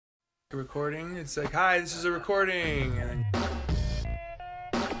Recording. It's like, hi, this is a recording. And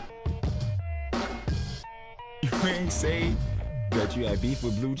You ain't say that you had beef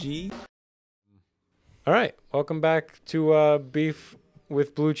with Blue Cheese? All right, welcome back to Beef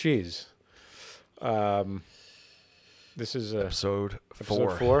with Blue Cheese. This is Episode episode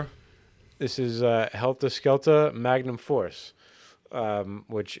 4. 4. This is Helter Skelter Magnum Force,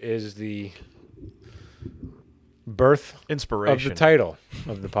 which is the birth Inspiration. of the title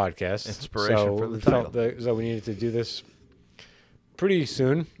of the podcast. Inspiration so for the we felt title. so we needed to do this pretty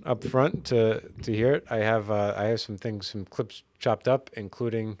soon up front to hear it. I have some clips chopped up,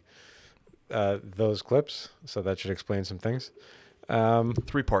 including those clips, so that should explain some things.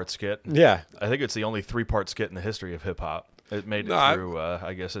 3-part skit. Yeah, I think it's the only 3-part skit in the history of hip hop. It made it No, through.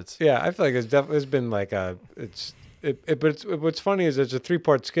 I guess it's. yeah. I feel like it's been like what's funny is it's a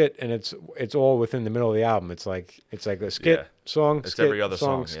 3-part skit and it's all within the middle of the album. It's like a skit, Yeah. song, It's skit, every other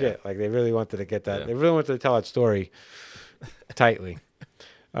song, skit. yeah. Like they really wanted to get that. Yeah. They really wanted to tell that story tightly.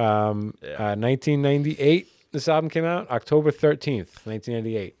 1998. This album came out October 13th,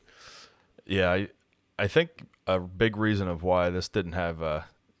 1998. Yeah, I think a big reason of why this didn't have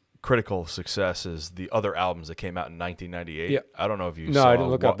critical success is the other albums that came out in 1998. Yeah. I don't know if you No, saw I didn't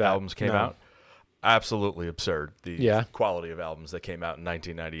look what up that. albums came No. out. Absolutely absurd. The Yeah. quality of albums that came out in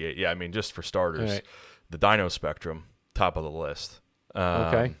 1998. Yeah, I mean, just for starters, All right. the Dino Spectrum, top of the list.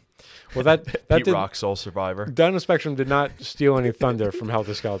 Okay. Well, that Pete did, Rock, Soul Survivor. Dino Spectrum did not steal any thunder from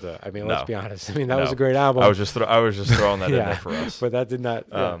Helter Skelter. I mean, let's No. be honest. I mean, that was No. a great album. I was just throwing that in Yeah. there for us. but that did not.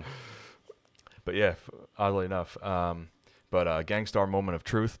 Yeah. But yeah, oddly enough. Gangstar Moment of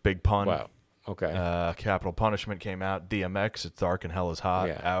Truth, Big Pun. Wow. Okay. Capital Punishment came out. DMX, It's Dark and Hell is Hot,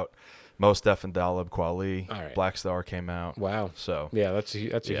 Yeah. out. Most Def and Dalib Kweli. All right. Black Star came out. Wow. So Yeah, that's a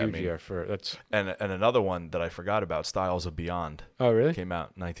Yeah, I huge mean- year for that's. and another one that I forgot about, Styles of Beyond, Oh, really? came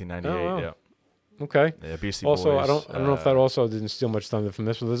out in 1998. Oh, wow. Yeah. Okay. Yeah, Beastie Also, Boys. I don't know if that also didn't steal much thunder from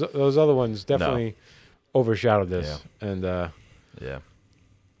this, but those other ones definitely overshadowed this. And Yeah.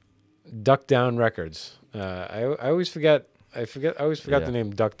 Duck Down Records. I always forget. I always forgot Yeah. the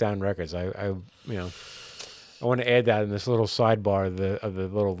name Duck Down Records. I want to add that in this little sidebar of the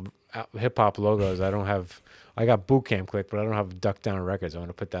little hip hop logos. I got Boot Camp Click, but I don't have Duck Down Records. I want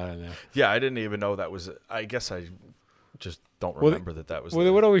to put that in there. Yeah, I didn't even know that was. I guess I just don't Well, remember that was. Well,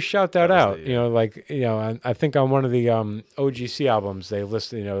 they would always shout that that was out. the, I think on one of the OGC albums they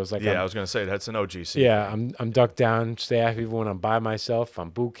listed. It was like, Yeah, I was gonna say that's an OGC. yeah, I'm Duck Down Staff even when I'm by myself.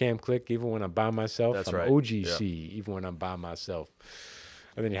 I'm Boot Camp Click even when I'm by myself. That's I'm right. OGC even when I'm by myself.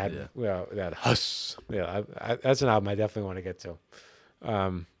 And then you had that Huss. Yeah, that's an album I definitely want to get to.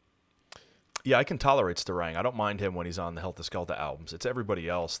 Yeah, I can tolerate Starang. I don't mind him when he's on the Helter Skelter albums. It's everybody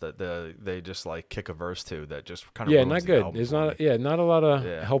else that they just like kick a verse to that just kind of Yeah, not good. There's not not a lot of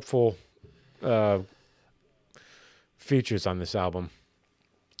Yeah. helpful features on this album,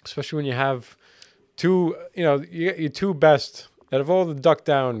 especially when you have two. You got your two best out of all the Duck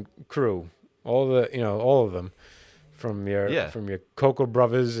Down crew, all of them. From your Cocoa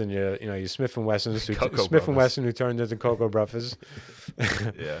Brothers and your Smith and Wessons, Cocoa Smith and Brothers. Wesson who turned into Cocoa Brothers,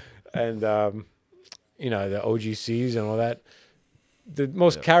 Yeah, and the OGCs and all that. The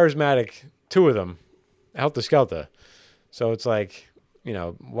most charismatic two of them, Helter Skelter. So it's like,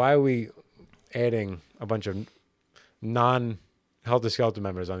 why are we adding a bunch of non-Helter Skelter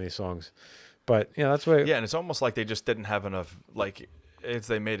members on these songs? But that's why. yeah, and it's almost like they just didn't have enough. Like, it's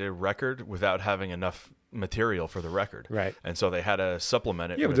they made a record without having enough material for the record, Right. And so they had to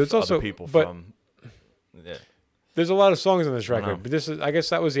supplement it Yeah, but with there's also- other people but- from. Yeah, There's a lot of songs on this know. record, but I guess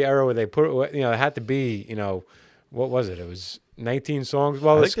that was the era where they put, it had to be, what was it? It was 19 songs.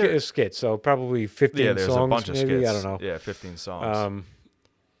 Well, I it's think there- a skit, so probably 15 yeah. There's songs. a bunch of maybe, skits. I don't know. Yeah, 15 songs.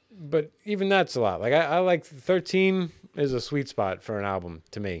 But even that's a lot. Like I like 13 is a sweet spot for an album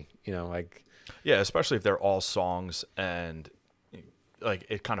to me. Yeah, especially if they're all songs and like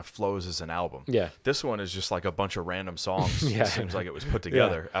it kind of flows as an album. Yeah. This one is just like a bunch of random songs. Yeah. It seems like it was put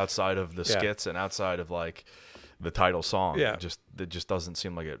together outside of the Yeah. skits and outside of like the title song. Yeah. It just doesn't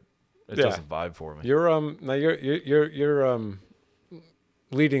seem like it Yeah. doesn't vibe for me. You're now you're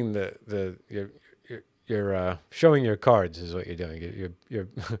leading you're showing your cards is what you're doing.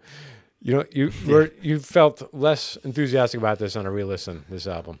 You're you felt less enthusiastic about this on a re-listen, this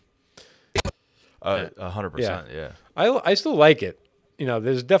album. 100%, yeah. I still like it.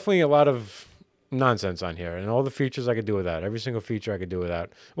 There's definitely a lot of nonsense on here, and all the features I could do without. Every single feature I could do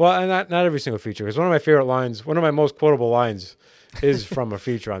without. Well, and not every single feature, because one of my favorite lines, one of my most quotable lines, is from a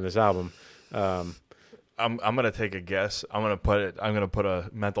feature on this album. I'm gonna take a guess. I'm gonna put a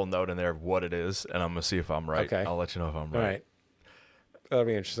mental note in there of what it is, and I'm gonna see if I'm right. Okay. I'll let you know if I'm All right. right. That'll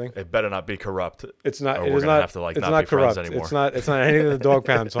be interesting. It better not be corrupt. It's not. Or It we're is gonna not. have to like It's not not be friends corrupt. anymore. It's not. It's not anything of the Dog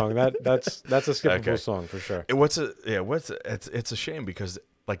Pound song. That's a skippable Okay. song for sure. It's a shame because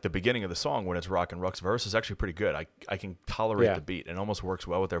like the beginning of the song when it's Rock and Ruck's verse is actually pretty good. I can tolerate Yeah. the beat. It almost works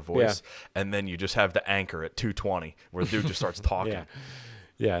well with their voice. And then you just have the anchor at 2:20 where the dude just starts talking. Yeah.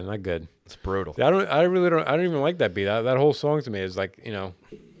 Yeah, not good. It's brutal. Yeah, I really don't. I don't even like that beat. That whole song to me is like,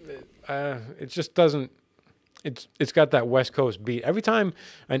 it just doesn't. It's got that West Coast beat. Every time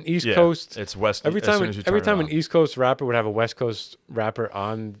an East Coast, It's West. every as time soon as you every turn it time an on. East Coast rapper would have a West Coast rapper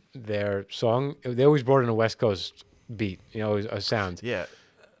on their song, they always brought in a West Coast beat. A sound. Yeah.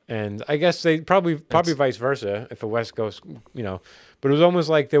 And I guess they probably vice versa if a West Coast, but it was almost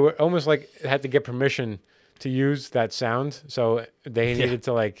like it had to get permission to use that sound, so they needed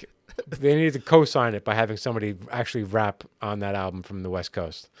to co-sign it by having somebody actually rap on that album from the West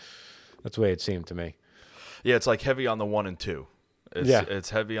Coast. That's the way it seemed to me. Yeah, it's like heavy on the 1 and 2. It's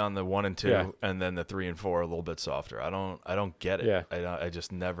heavy on the 1 and 2, Yeah. and then the 3 and 4 are a little bit softer. I don't get it. Yeah. I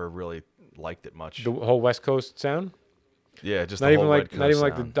just never really liked it much. The whole West Coast sound, Yeah, just not the even whole like West not even Coast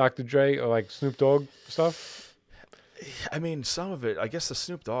like the sound. Dr. Dre or like Snoop Dogg stuff. I mean, some of it. I guess the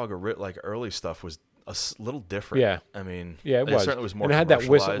Snoop Dogg or like early stuff was a little different. Yeah. I mean, Yeah, it was. certainly was more. And it had that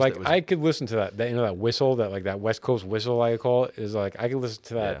whistle. commercialized. Like It was- I could listen to that. That whistle, that West Coast whistle, I call it, is like I could listen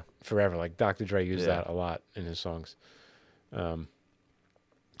to that Yeah. forever. Like Dr. Dre used Yeah. that a lot in his songs. Mhm.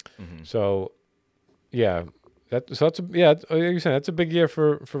 So, yeah, like you said, that's a big year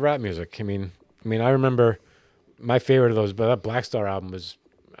for rap music. I mean, I remember my favorite of those, but that Black Star album was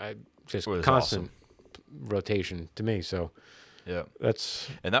just It was constant rotation to me. So Yeah, that's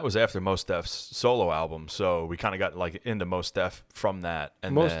and that was after Mos Def's solo album, so we kind of got like into Mos Def from that.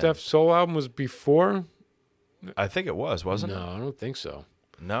 And Mos then- Def's solo album was before. I think it wasn't No, it? I don't think so.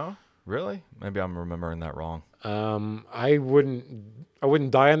 No, really? Maybe I'm remembering that wrong. I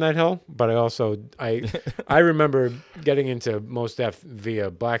wouldn't die on that hill, but I remember getting into Mos Def via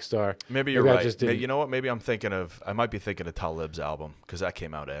Black Star. Maybe you're Maybe I right. just didn't- You know what? Maybe I might be thinking of Talib's album because that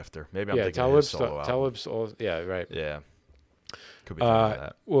came out after. Maybe I'm Yeah, thinking of his solo album. Talib's. Yeah, right. Yeah, could be thinking of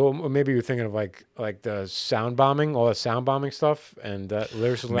that. Well, maybe you're thinking of like the sound bombing, all the sound bombing stuff, and that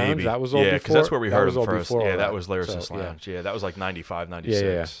Lyricist Lounge. Maybe That was all yeah, before. that's where we that heard was him all first. before Yeah, all that was Lyricist So, Lounge. Yeah, that was like 95, Yeah.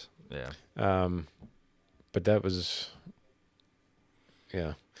 96. Yeah. But that was,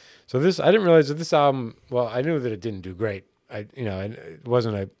 yeah. So I didn't realize that this album. Well, I knew that it didn't do great. And it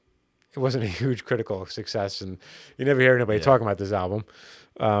wasn't a huge critical success, and you never hear anybody Yeah. talking about this album.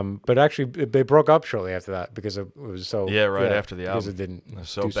 But actually, they broke up shortly after that because it was so. Yeah, right after the because album. it didn't It was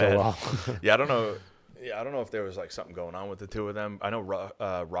so do bad. so well. Yeah, I don't know. Yeah, I don't know if there was like something going on with the two of them. I know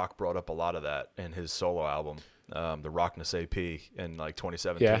Rock brought up a lot of that in his solo album, the Rockness AP in like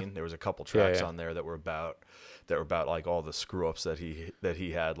 2017. Yeah. There was a couple tracks yeah. on there that were about like all the screw ups that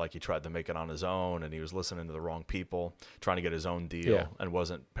he had. Like he tried to make it on his own, and he was listening to the wrong people, trying to get his own deal, Yeah. and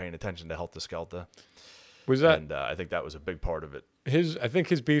wasn't paying attention to Helter Skelter. Was that And I think that was a big part of it. I think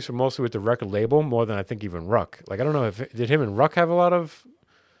his beefs were mostly with the record label more than I think even Ruck. Like I don't know did him and Ruck have a lot of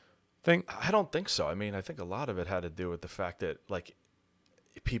thing. I don't think so. I mean, I think a lot of it had to do with the fact that like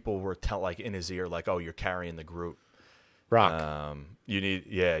people were like in his ear, like, "Oh, you're carrying the group. Rock. You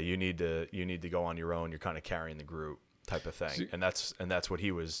need to go on your own. You're kind of carrying the group type of thing." See- and that's what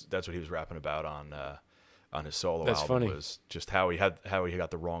he was rapping about on his solo That's album. funny. Was just how he got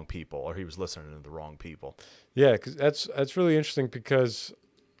the wrong people, or he was listening to the wrong people. Yeah, because that's really interesting because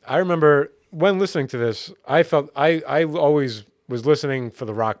I remember when listening to this, I felt I always was listening for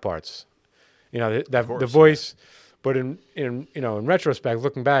the rock parts, the course, voice. But in retrospect,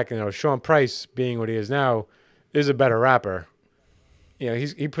 looking back, Sean Price being what he is now, is a better rapper.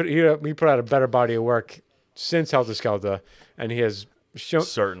 He put out a better body of work since Helter Skelter, and he has shown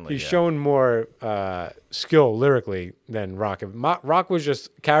Certainly, he's yeah. shown more skill lyrically than Rock. Rock was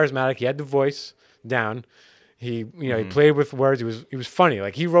just charismatic. He had the voice down. He he played with words. He was funny.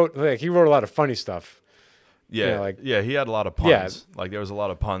 Like he wrote a lot of funny stuff. Yeah, he had a lot of puns. Yeah. Like there was a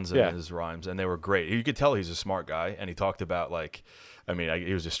lot of puns in Yeah. his rhymes, and they were great. You could tell he's a smart guy, and he talked about like,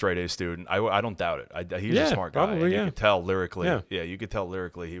 he was a straight A student. I don't doubt it. He was a Yeah, smart guy. probably, And yeah. You could tell lyrically. Yeah. You could tell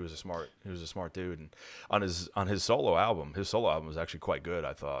lyrically he was a smart dude. And on his solo album was actually quite good.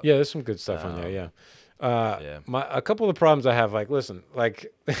 I thought. Yeah, there's some good stuff on there. Yeah. Yeah. A couple of the problems I have, a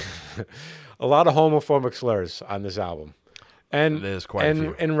lot of homophobic slurs on this album, and There's quite a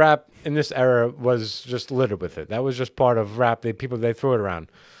few. and rap in this era was just littered with it. That was just part of rap. They threw it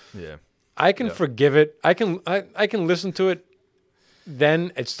around. Yeah. I can forgive it. I can listen to it.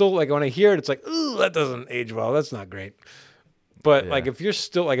 Then it's still like when I hear it, it's like, ooh, that doesn't age well. That's not great. But Yeah. like, if you're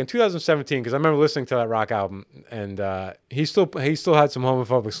still like in 2017, because I remember listening to that rock album, and he still had some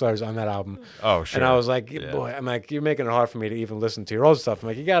homophobic slurs on that album. Oh, sure. And I was like, Yeah. boy, I'm like, you're making it hard for me to even listen to your old stuff. I'm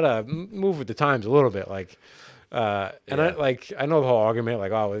like, you gotta move with the times a little bit, like. And Yeah. I know the whole argument,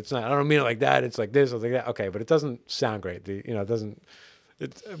 like, oh, it's not. I don't mean it like that. It's like this, or like that. Okay, but it doesn't sound great. It doesn't.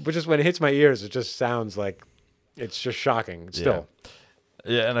 But just when it hits my ears, it just sounds like it's just shocking. Still,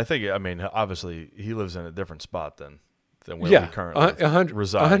 Yeah, and I think, I mean, obviously he lives in a different spot than where Yeah, we currently 100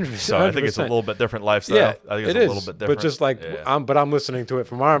 reside. So I think it's a 100%. little bit different lifestyle. yeah, I think it's it a is. little bit different. But just like Yeah. I'm listening to it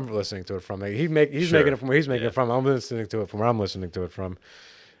from where I'm listening to it from. Like, he's Sure. making it from where he's making Yeah. it from. I'm listening to it from where I'm listening to it from.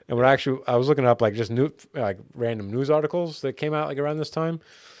 And what I was looking up like just random news articles that came out like around this time,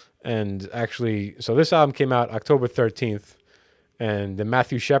 and actually, so this album came out October 13th, and the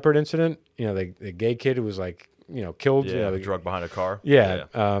Matthew Shepard incident, the gay kid who was like killed, Yeah, drug behind a car. yeah,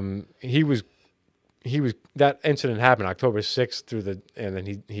 he was that incident happened October 6th and then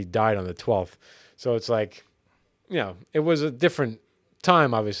he died on the 12th. So it's like, it was a different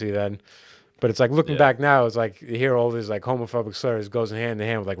time obviously then, but it's like looking Yeah. back now, it's like you hear all these like homophobic slurs goes in hand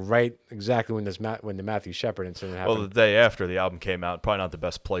with like right exactly when when the Matthew Shepard incident happened. Well, the day after the album came out, probably not the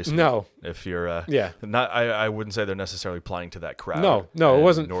best placement. No. If you're, Yeah. not, I wouldn't say they're necessarily playing to that crowd. No, it and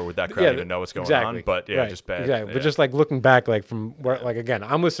wasn't. Nor would that crowd even know what's going on. But yeah, right, just bad. Exactly. Yeah. But just like looking back, like from where, like again,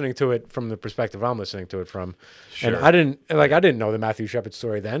 I'm listening to it from the perspective I'm listening to it from, and Sure. I didn't know the Matthew Shepard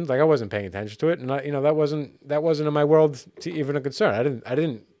story then. Like I wasn't paying attention to it, and that wasn't in my world to even a concern. I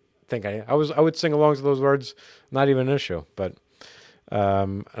didn't think I would sing along to those words, not even an issue. But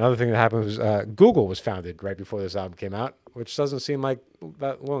another thing that happened was Google was founded right before this album came out, which doesn't seem like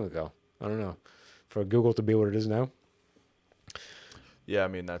that long ago. I don't know, for Google to be what it is now. Yeah, I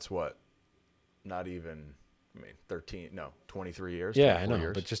mean, that's what? Not even, 23 years. Yeah, I 24 know,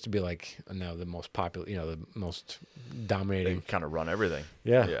 years. but just to be like now the most popular, the most They dominating. kind of run everything.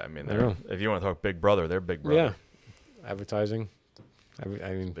 Yeah, Yeah, I mean, I know. if you want to talk Big Brother, they're Big Brother. Yeah, advertising. I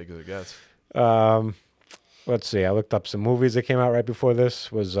mean, Big as it gets. let's see. I looked up some movies that came out right before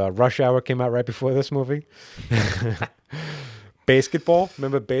this. Was Rush Hour came out right before this movie? Basketball.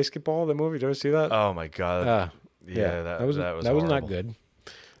 Remember Basketball? The movie. Did you ever see that? Oh my God. Yeah, that was that was horrible. not good.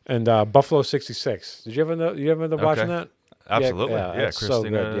 And Buffalo '66. Did you ever know? You ever end up watching Okay. that? Absolutely. yeah, Yeah, it's so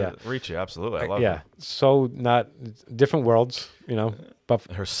Christina good, yeah. Ricci. Absolutely. I love Yeah. her. So not different worlds.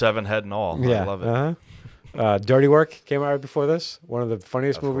 Her 7 head and all. Yeah, I love it. Dirty Work came out right before this. One of the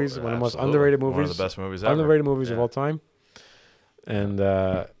funniest movies, one of the most Absolutely. underrated movies, One of the best movies ever. underrated movies of Yeah. all time. And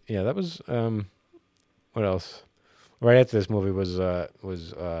that was what else? Right after this movie was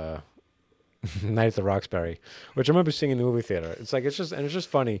Night at the Roxbury, which I remember seeing in the movie theater. It's just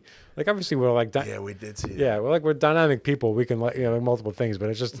funny. Like obviously we're like we did see that. yeah, we're dynamic people. We can like multiple things,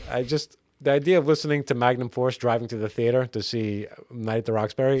 but the idea of listening to Magnum Force driving to the theater to see Night at the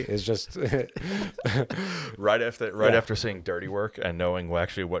Roxbury is just Right Yeah. after seeing Dirty Work and knowing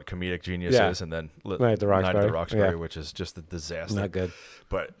actually what comedic genius Yeah. is, and then Night at the Roxbury, yeah. which is just a disaster. not good.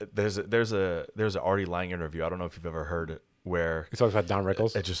 But there's a Artie Lang interview. I don't know if you've ever heard it, where He talks about Don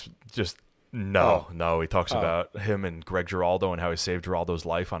Rickles. it just no. He talks Oh. about him and Greg Giraldo and how he saved Giraldo's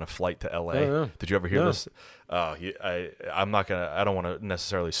life on a flight to L.A. Oh, yeah. Did you ever hear No. this? I'm not gonna. I don't want to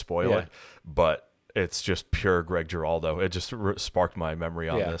necessarily spoil Yeah. it, but it's just pure Greg Giraldo. It just sparked my memory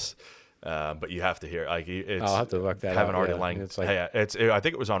on Yeah. this. But you have to hear. Like, it's I'll have to look that having up, Artie yeah. Lang. It's like- I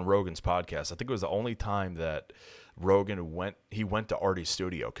think it was on Rogan's podcast. I think it was the only time that Rogan went to Artie's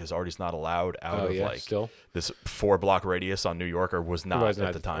studio, because Artie's not allowed out Oh, of yeah, like still? this 4-block radius on New York, or was not was at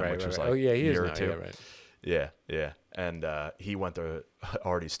not- the time, right, which right, was right. like Oh, yeah, he a is year now, or two. yeah, right. Yeah. And he went to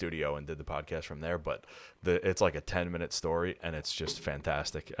Artie's studio and did the podcast from there. But it's like a 10-minute story, and it's just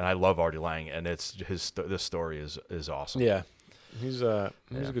fantastic. And I love Artie Lang, and it's this story is awesome. Yeah, he's a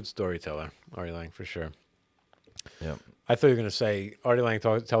good storyteller, Artie Lang, for sure. Yeah. I thought you were going to say Artie Lang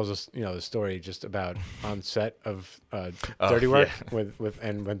tells us, the story just about on set of Dirty Work with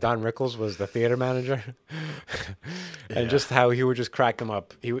when Don Rickles was the theater manager, and just how he would just crack them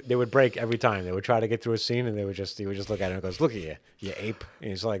up. They would break every time. They would try to get through a scene, and he would just look at him and goes, "Look at you, you ape," and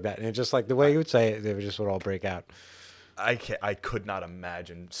he's like that. And it's just like the way he would say it, they would all break out. I could not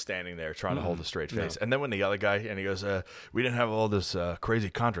imagine standing there trying to hold a straight face. And then when the other guy, and he goes, we didn't have all this crazy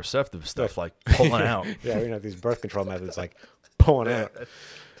contraceptive stuff like pulling out. Yeah, these birth control methods like pulling out.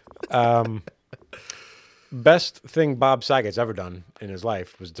 Best thing Bob Saget's ever done in his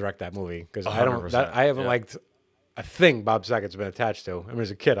life was direct that movie, because I 100%, haven't yeah. liked a thing Bob Saget's been attached to. I mean,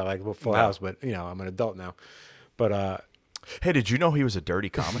 as a kid, I liked Full No. House, but I'm an adult now. But Hey, did you know he was a dirty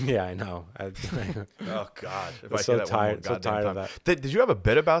comic? Yeah, I know. Oh God! If I'm I so hear that one more tired. So goddamn tired time. of that. Did you have a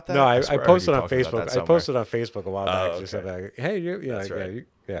bit about that? No, I swear heard posted you on talking about Facebook. that I somewhere. posted on Facebook a while back. Oh, Just okay. like, hey, yeah, That's right.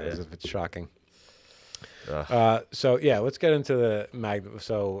 yeah, it's shocking. Ugh. So yeah, let's get into the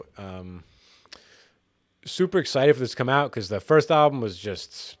So, super excited for this to come out because the first album was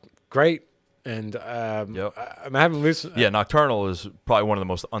just great, and Yep. I haven't listened. Yeah, Nocturnal is probably one of the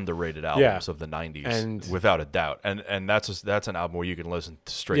most underrated albums of the '90s, And- without a doubt. And that's an album where you can listen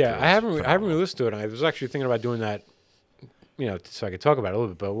straight. Yeah, through. I It's haven't really phenomenal. listened to it. And I was actually thinking about doing that, so I could talk about it a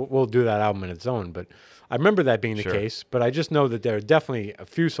little bit. But we'll do that album in its own. But I remember that being the Sure. case. But I just know that there are definitely a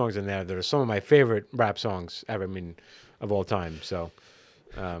few songs in there that are some of my favorite rap songs ever. I mean, of all time. So.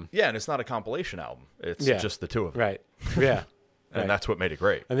 Yeah, and it's not a compilation album. It's Yeah. just the two of them, Right. Yeah. and right. that's what made it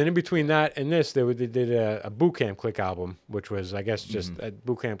great. And then in between that and this, they did a Boot Camp Click album, which was, I guess, just Mm-hmm. a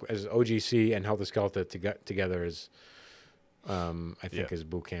Boot Camp as OGC and Helter Skelter together as, I think, Yeah. as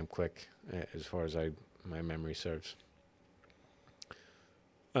Boot Camp Click, as far as my memory serves.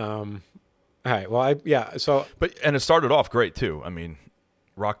 All right. Well, So And it started off great too. I mean,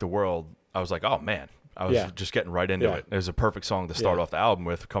 Rock the World. I was like, oh man, I was Yeah. just getting right into Yeah. it. It was a perfect song to start Yeah. off the album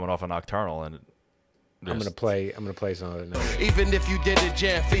with, coming off a Nocturnal, and I'm gonna play some of it now. Even if you did a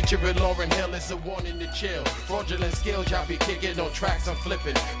jam featuring Lauryn Hill, it's a warning to chill. Fraudulent skills, y'all be kicking on tracks I'm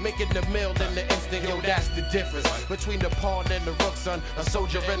flipping. Making the mill in the instant, yo, that's the difference. Between the pawn and the rook, son. A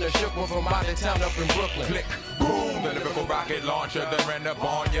soldier and a shook one from out of town up in Brooklyn. Click, boom, the lyrical rocket launcher, then ran up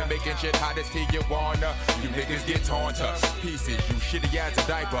on ya, making shit hot as Tijuana. You niggas get torn to pieces, you shitty as a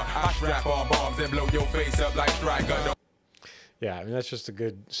diaper. I strap on bombs and blow your face up like Striker. Yeah, I mean that's just a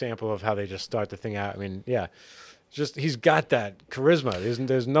good sample of how they just start the thing out. I mean, yeah, just he's got that charisma.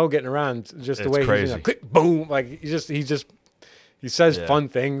 There's no getting around just the It's way crazy. he's click boom, like he says Yeah. fun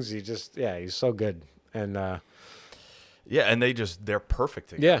things. He's so good. And Yeah, and they're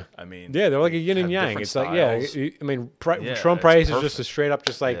perfect together. yeah, I mean, yeah, they're like a yin and have yang. different It's like yeah, styles. I mean Yeah, Trump it's Price is just perfect. a straight up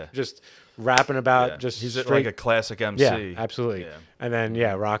just like Yeah. just rapping about Yeah. just he's straight, like a classic MC. yeah, absolutely. Yeah. And then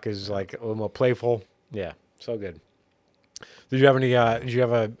Rock is like a little more playful. Yeah, so good. Did you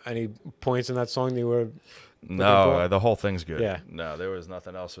have any points in that song that you were? No, for? the whole thing's good. Yeah. No, there was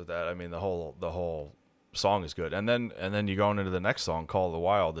nothing else with that. I mean, the whole song is good. And then you going into the next song, Call of the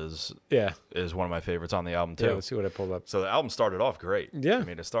Wild, is Yeah, one of my favorites on the album too. yeah. Let's see what I pulled up. So the album started off great. Yeah. I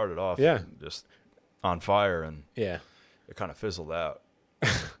mean, it started off just on fire, and Yeah, it kind of fizzled out.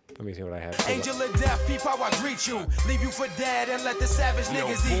 let me see what I had. Hold up. Angel of death, peep how I greet you. Leave you for dead and let the savage Yo,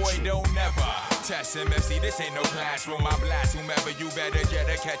 niggas boy, eat you. don't never test MFC. This ain't no classroom. I blast whomever. You better get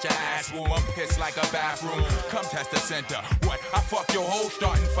to catch a ass wound. I'm pissed like a bathroom. Come test the center. What? I fuck your whole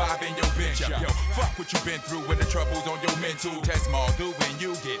starting five in your bench. Yo, fuck what you been through when the troubles on your mental. Test small do when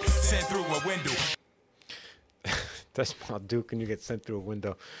you get sent through a window. That's small Duke, and you get sent through a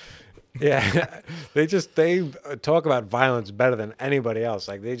window. Yeah, they talk about violence better than anybody else.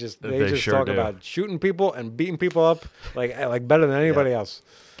 Like they just sure talk do. about shooting people and beating people up like better than anybody else.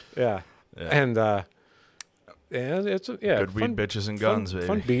 Yeah, Yeah. and it's Good weed, bitches, and guns,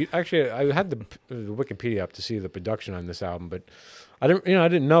 fun baby. beat. Actually, I had the Wikipedia up to see the production on this album, but I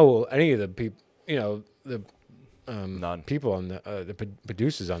didn't know any of the people. None. People on the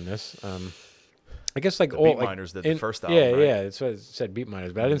producers on this. I guess like The all Beat like, Miners did the first Yeah, album, right? yeah, it's what it said, Beat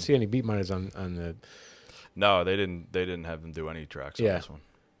Miners, but I didn't see any Beat Miners on the. No, they didn't have them do any tracks on Yeah. this one.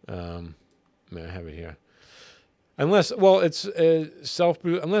 Man, I have it here. Unless, well, it's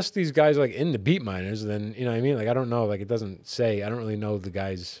unless these guys are like in the Beat Miners, then you know what I mean. Like I don't know. Like it doesn't say. I don't really know the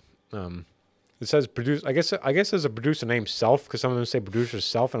guys. It says produce. I guess there's a producer named Self because some of them say producer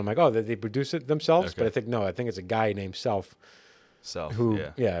Self, and I'm like, oh, they produce it themselves. But Okay. I think no. I think it's a guy named Self who,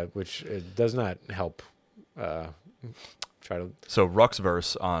 which it does not help. Try to So Ruck's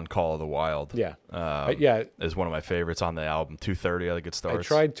verse on Call of the Wild, yeah yeah, is one of my favorites on the album. 2:30, I think it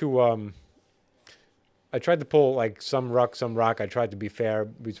starts. I tried to pull like some rock. I tried to be fair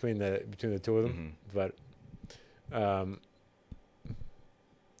between the two of them, but let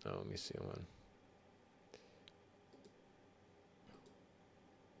me see one.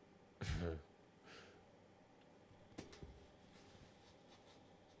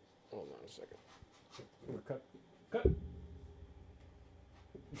 Hold on a second. Cut. I'm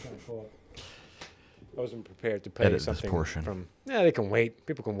trying to pull up. I wasn't prepared to play Edit this something portion. from. Yeah, they can wait.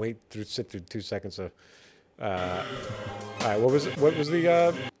 People can wait sit through 2 seconds of. All right, what was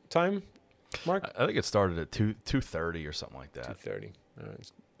the time, Mark? I think it started at 2:30 or something like that. 2:30. All right,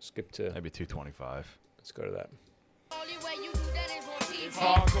 let's skip to. Maybe 2:25. Let's go to that. Only way you do that is on TV.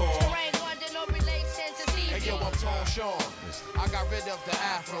 Hardcore. There ain't one to no relation to TV. Hey, Hey yo, I'm Tall Sean. I got rid of the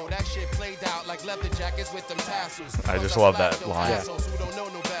afro. That shit played out like leather jackets with them tassels. I just love that line. Assholes who don't know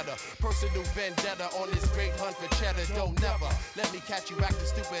no better. Personal vendetta on this great hunt for cheddar. Don't never let me catch you acting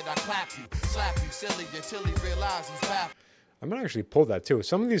stupid. I clap you, slap you, silly until he realize he's back. I'm gonna actually pull that too.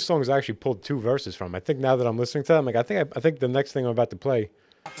 Some of these songs I actually pulled 2 verses from. I think now that I'm listening to them, like I think the next thing I'm about to play.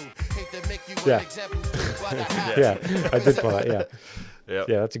 Yeah. Yeah, I did pull that. Yeah. Yep.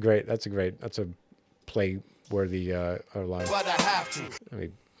 Yeah, that's a play worthy line. But I have to. There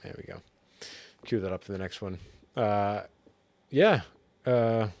we go. Cue that up for the next one. Yeah.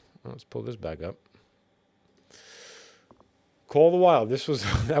 Let's pull this back up. Call the Wild. This was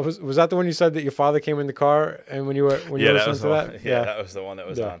was that the one you said that your father came in the car and when you were listening to that? Yeah, that was the one that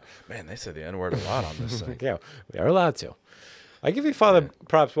was on. Man, they said the N-word a lot on this thing. Yeah, we are allowed to. I give your father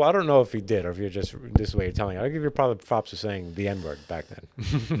props. Well, I don't know if he did or if you're just this way you're telling it. I give your father props for saying the N-word back then.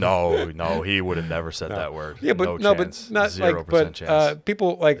 No, he would have never said that word. Yeah, but no chance. But not 0% like, but chance.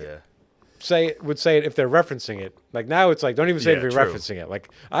 people like would say it if they're referencing it. Like now, it's like don't even say it if you're true. referencing it. Like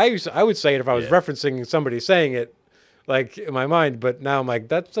I would say it if I was referencing somebody saying it, like in my mind. But now I'm like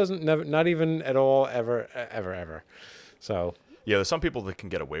that doesn't not even at all ever. So. Yeah, there's some people that can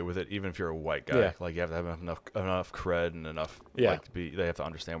get away with it, even if you're a white guy. Yeah. Like you have to have enough cred and enough. Yeah. Like they have to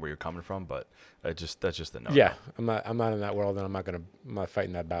understand where you're coming from. But that's just a no. Yeah, I'm not in that world, and I'm not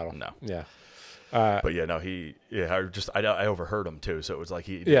fighting that battle. No. Yeah. But yeah, no, I overheard him too, so it was like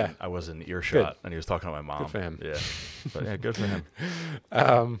I was in earshot, and he was talking to my mom. Good for him. Yeah, but yeah, good for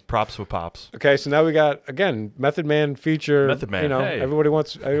him. Props with pops. Okay, so now we got again Method Man feature. Method Man, You know, hey. everyone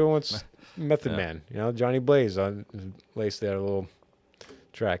wants Method Man. You know, Johnny Blaze on laced there a little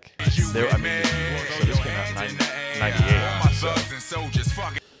track. So this came out in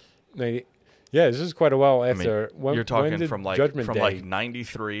 98. Yeah, this is quite a while after. You're talking from Judgment Day? like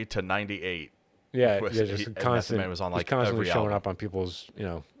 93 to 98. Yeah, was- yeah, he- just and constant. Method Man was on, he's like, constantly every showing album. up on people's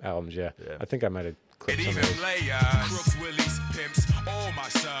albums. Yeah. Yeah. I think I might have clipped It some even of those. players, crooks, willies, pimps, all my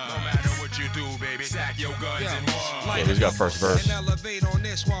sons. No matter what you do, baby, stack your guns and run. Yeah, who's got first verse? And elevate on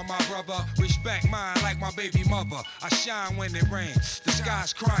this one, my brother. Respect mine like my baby mother. I shine when it rains. The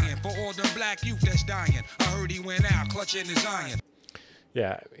sky's crying for all the black youth that's dying. I heard he went out clutching his iron.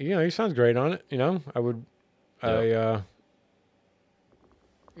 Yeah, he sounds great on it. I would,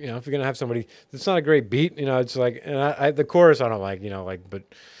 if you're gonna have somebody, it's not a great beat. It's like, and I the chorus I don't like.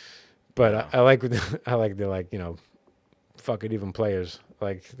 But I like the fuck it, even players.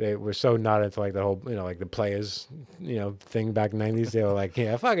 Like they were so not into like the whole, like the players, thing back in the 90s. They were like,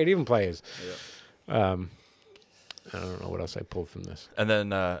 yeah, fuck it, even players. Yeah. I don't know what else I pulled from this. And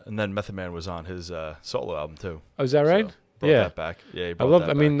then Method Man was on his solo album too. Oh, is that right? So brought that back. Yeah, he I brought love. that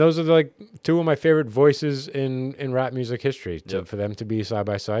I mean, back. those are like 2 of my favorite voices in rap music history. Yep. For them to be side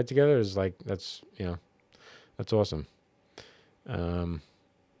by side together is like that's awesome.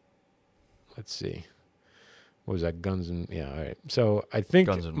 Let's see, what was that? Guns and all right. So I think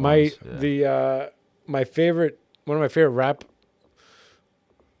Guns N' my Roses, yeah. one of my favorite rap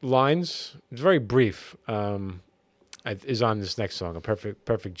lines. It's very brief. Is on this next song, a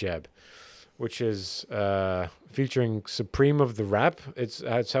perfect jab, which is featuring Supreme of the Rap.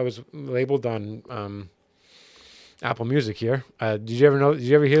 That's how it's labeled on Apple Music here. Did you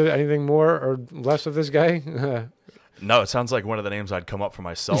ever hear anything more or less of this guy? No, it sounds like one of the names I'd come up for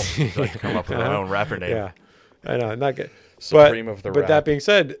myself. Like come up with my own rapper name. Yeah, I know, not good. Supreme of the But Rap. that being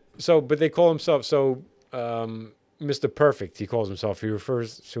said, but they call himself Mr. Perfect. He calls himself. He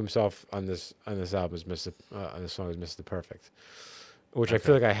refers to himself on this album as Mr. On this song as Mr. Perfect, which I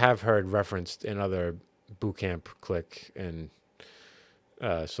feel like I have heard referenced in other Boot Camp Click and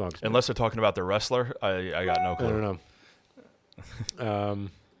songs. Unless they're talking about the wrestler, I got no clue. I don't know.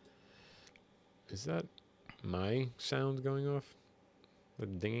 Is that my sound going off? The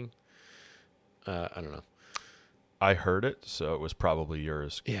dinging? I don't know. I heard it, so it was probably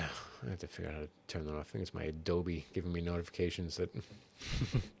yours. Yeah, I have to figure out how to turn that off. I think it's my Adobe giving me notifications that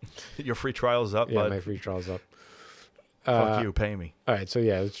Your free trial's up, my bud. free trial's up. Fuck you, pay me. All right, so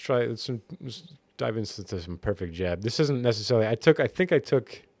yeah, let's dive into some perfect jab. This isn't necessarily. I took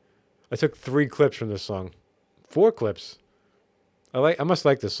 3 clips from this song, 4 clips. I must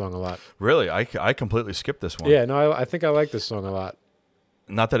like this song a lot. Really, I completely skipped this one. Yeah, no, I think I like this song a lot.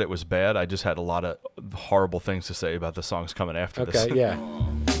 Not that it was bad. I just had a lot of horrible things to say about the songs coming after this. Okay, yeah.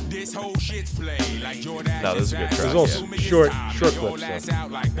 This whole shit's play like Jordan. No, this is a good track. There's also yeah. short clips. Last Though.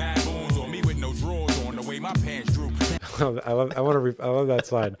 out like baboons on me with no drawers on the way my pants droop. I love that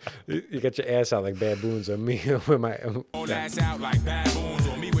slide. You get your ass out like baboons on me with my. Last out like baboons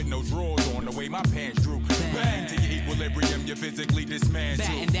on me with no drawers on the way my pants droop. Bang to your equilibrium, you're physically dismantled.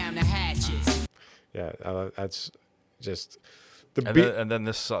 Batten down the hatches. Yeah, that's just And then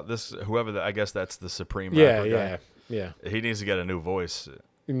this whoever I guess that's the Supreme Yeah, rapper guy. yeah. He needs to get a new voice.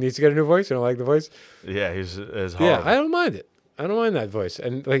 He needs to get a new voice. You don't like the voice? Yeah, he's horrible. Yeah, I don't mind it. I don't mind that voice.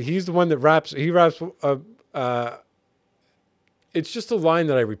 And like he's the one that raps. He raps. It's just a line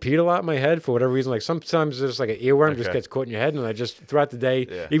that I repeat a lot in my head for whatever reason. Like sometimes there's like an earworm just Okay. gets caught in your head, and I just throughout the day,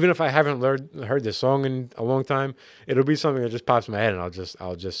 Yeah. even if I haven't heard this song in a long time, it'll be something that just pops in my head, and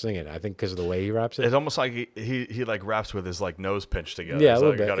I'll just sing it. I think because of the way he raps it. It's almost like he like raps with his like nose pinched together. Yeah, a He's little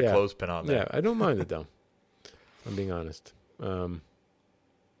like, bit. got a Yeah. clothespin on there. Yeah, I don't mind it though. I'm being honest.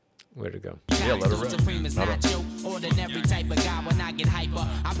 Where'd it go? Yeah, let it rip. Supreme is not your ordinary type of guy. When I get hyper,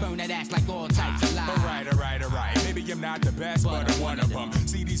 I burn that ass like all types of lies. Alright. Maybe I'm not the best, but I'm one of them.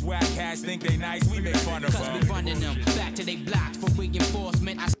 See, these whack cats think they nice, we make fun of Cause we them. running them back to they blocks for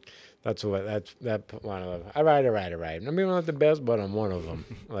reinforcement. That's what that line I love. All right. I mean, I'm not the best, but I'm one of them.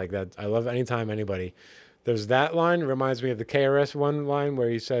 Like that. I love anytime anybody. There's that line. It reminds me of the KRS One line where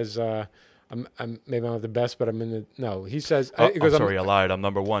he says, I'm maybe I'm not the best, but I'm in the. No, he says. Oh, he goes, I'm sorry, I lied. I'm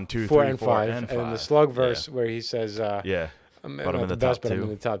number 1, 2, 4 3, and 4, 5, and 5. then the slug verse Yeah. where he says, Yeah. I'm But not I'm in the the best, top but I'm two. in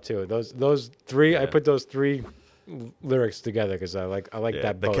the top two. Those three. I Yeah. put those three lyrics together because I like Yeah,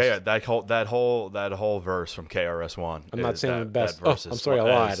 that the boast. that whole verse from KRS-One. I'm not saying I'm the best. That verse I'm is- sorry, I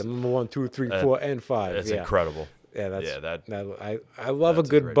lied. is- I'm number 1, 2, 3, 4, and 5. It's yeah. incredible. Yeah, that's Yeah, that- I love a that's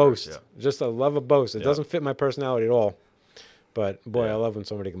a good great boast. verse, Just I love a boast. It Yeah. doesn't fit my personality at all, but boy, Yeah. I love when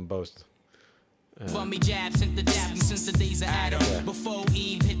somebody can boast. Bummy jab sent the dab since the days of Adam. Before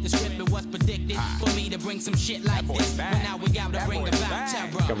Eve hit the script, it was predicted for me to bring some shit like this. But now we out to bring about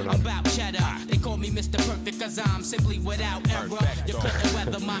terror. Coming up. I'm about cheddar. They call me Mr. Perfect cause I'm simply without error. You couldn't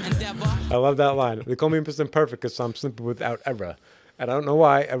weather my endeavor. I love that line. They call me Mr. Perfect because I'm simply without error. And I don't know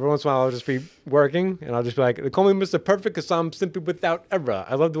why. Every once in a while, I'll just be working, and I'll just be like, they call me Mr. Perfect because I'm simply without error.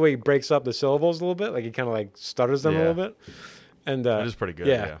 I love the way he breaks up the syllables a little bit. Like, he kind of, like, stutters them a Yeah. little bit. And It is pretty good.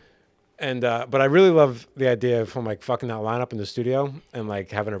 Yeah. And but I really love the idea of him like fucking that line up in the studio and like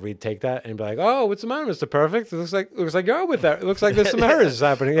having a retake that and be like, "Oh, what's the matter, Mr. Perfect? It looks like you're with that. It looks like there's some errors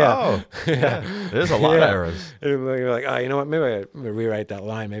happening." Yeah. Oh, yeah. There's a lot of errors. And you're like, "Oh, you know what? Maybe I'm gonna rewrite that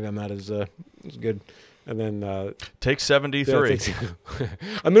line. Maybe I'm not as good." And then Take 73. yeah,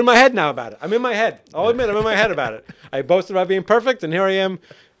 I'm in my head now about it. I'm in my head. I'll admit I'm in my head about it. I boasted about being perfect, and here I am.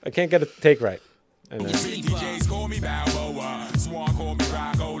 I can't get a take right. And then, DJs call me Balboa, Swan call me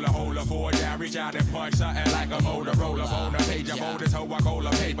Rockola, Hola, four down, reach out and punch something like a Motorola. On a page of motors, hoe I call a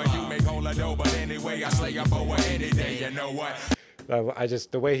paper, you make cola dough, but anyway, I slay a boa any day, you know what? I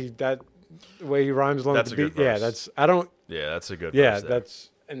just the way he rhymes along That's the a good beat. Yeah, verse. I don't. Yeah, that's a good Yeah, verse there. that's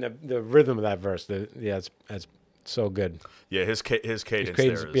and the rhythm of that verse. That's so good. Yeah, his cadence, Cadence,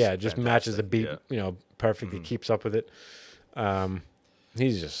 there is yeah, just matches the beat. fantastic. You know, perfect. He keeps up with it.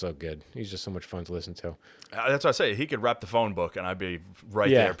 He's just so good. He's just so much fun to listen to. That's what I say. He could rap the phone book, and I'd be right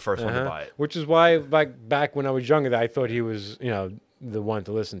there, first one to buy it. Which is why, like back when I was younger, I thought he was, the one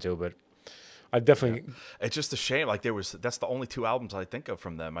to listen to. But I definitely, It's just a shame. Like that's the only 2 albums I think of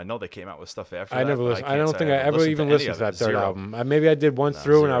from them. I know they came out with stuff after. I that, never but listened. I can't don't say think I ever ever even any listened of to that it. third Zero. album. Maybe I did once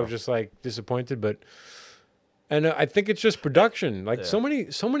through, and I was zero. just like disappointed. But I think it's just production. Like so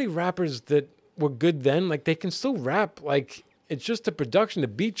many rappers that were good then, like they can still rap. Like it's just the production, the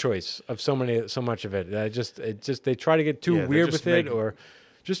beat choice of so much of it. They try to get too Yeah, they weird just with it, make- or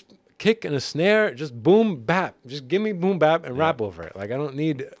just kick and a snare, just boom bap. Just give me boom bap and rap over it. Like I don't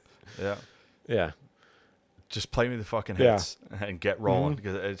need. Yeah. Yeah. Just play me the fucking Yeah. hits and get rolling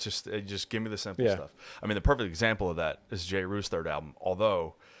because it just give me the simple Yeah. stuff. I mean, the perfect example of that is J. Rue's third album.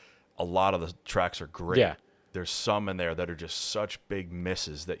 Although a lot of the tracks are great, Yeah. there's some in there that are just such big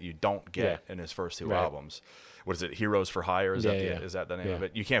misses that you don't get in his first 2 Right. albums. What is it? Heroes for Hire? Is Yeah, that the name yeah. of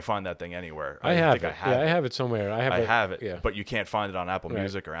it? You can't find that thing anywhere. I have think it. I have I it. have it somewhere. I have it, Yeah. but you can't find it on Apple Right.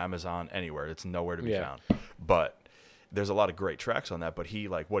 Music or Amazon anywhere. It's nowhere to be Yeah. found. But there's a lot of great tracks on that. But he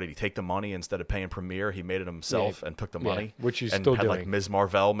what did he take the money instead of paying Premiere? He made it himself and took the money, which he's and still had like doing. Ms.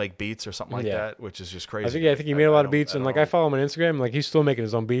 Marvell make beats or something like Yeah. that, which is just crazy. I think he made a lot of don't- beats, and don't like know. I follow him on Instagram. Like he's still making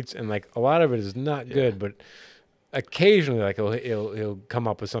his own beats, and like a lot of it is not good, but occasionally like he'll come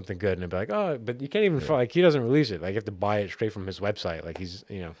up with something good, and he'll be like, oh, but you can't even like he doesn't release it. Like you have to buy it straight from his website. Like he's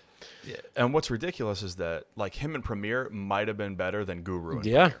And what's ridiculous is that like him and Premiere might have been better than Guru. And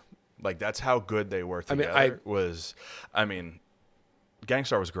yeah. Like that's how good they were I mean, together.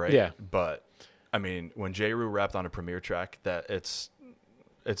 Gangstar was great. Yeah. But I mean, when J. Rue rapped on a Premiere track, that it's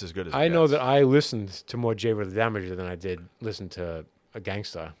as good as I it know gets. that I listened to more J. Rue the Damager than I did listen to a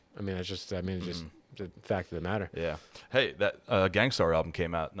Gangsta. I mean, it's just the fact of the matter. Yeah. Hey, that Gangstar album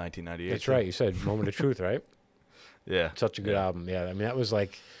came out in 1998. That's too. right. You said Moment of Truth, right? Yeah. Such a good Yeah. album. Yeah. I mean, that was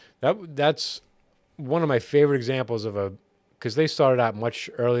like that's one of my favorite examples of because they started out much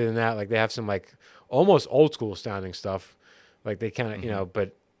earlier than that. Like they have some like almost old school sounding stuff. Like they kind of, you know,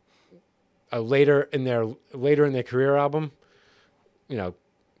 but later in their career album, you know,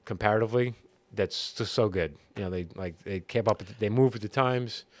 comparatively, that's just so good. You know, they kept up, they moved with the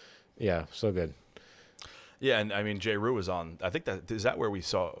times. Yeah, so good. Yeah, and I mean, J. Rue was on. I think is that where we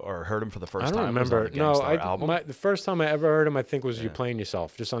saw or heard him for the first time? I don't remember. Was on the No, album? the first time I ever heard him, I think, was "You Playing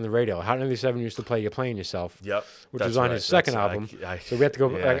Yourself," just on the radio. Hot 97 used to play "You Playing Yourself." Yep, which was on his second album. So we had to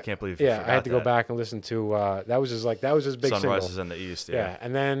go. I can't believe. Yeah, I had to go back and listen to. That was his big Sunrises single. in the East. Yeah,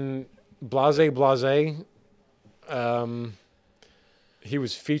 and then Blase. He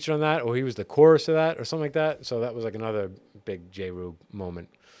was featured on that, or he was the chorus of that, or something like that. So that was like another big J. Rue moment.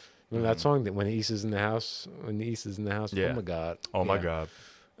 Remember that song that when the East is in the house? When the East is in the house? Yeah. Oh my God. Oh my God.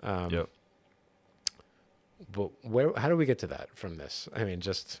 Yep. But how do we get to that from this? I mean,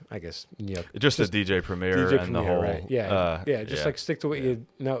 I guess, you know. Just the DJ Premier and the whole. Right. Yeah. Just like stick to what you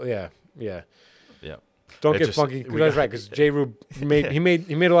know. Yeah. Yeah. Don't get funky. That's right. Because J. Rue made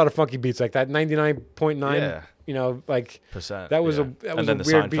a lot of funky beats like that. 99.9. Yeah. You know, like percent. That was a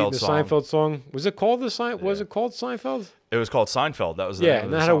weird beat. The song. Seinfeld song. Was it called Was it called Seinfeld? It was called Seinfeld. That was the name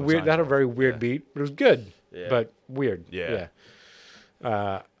of the that song, had a very weird beat, but it was good. Yeah. But weird. Yeah.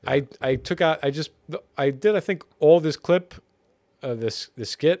 I took out. I think all this clip, this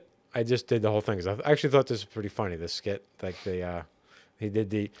skit. I just did the whole thing because I actually thought this was pretty funny. This skit, like he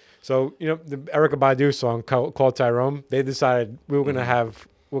did the the Erykah Badu song called Tyrone. They decided we were gonna have.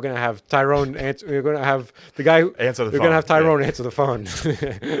 We're gonna have Tyrone answer. We're gonna have the guy who answer the phone. We're gonna have Tyrone answer the phone.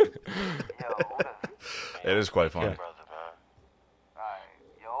 It is quite funny. Yeah. Brother, man. Alright,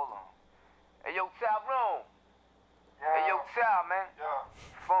 yo, hold on. Hey, yo, Tyrone. Yeah. Hey, yo, Ty, man. Yeah.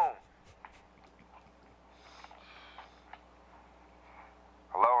 Phone.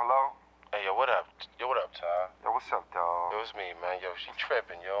 Hello? Hey, yo, what up? Yo, what up, Ty? Yo, what's up, dog? It was me, man. Yo, she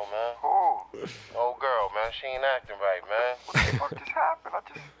tripping, yo, man. Who? Old girl, man. She ain't acting right, man. What the fuck just happened?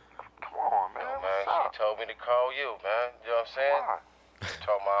 Come on, man. Yo, man, What's she up? told me to call you, man. You know what I'm saying? Why?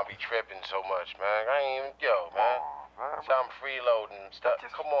 Told me I be tripping so much, man. I ain't even, man. Man, So I'm freeloading and stuff.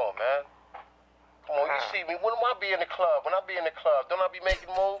 Come on, man. Come on, you see me. When I be in the club, don't I be making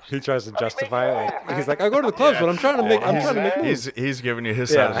moves? He tries to justify it. He's like, I go to the clubs, but I'm trying to make moves. He's giving you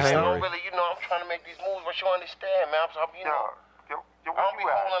his side of the I story. don't really, I'm trying to make these moves, but you understand, man. Yo, I don't be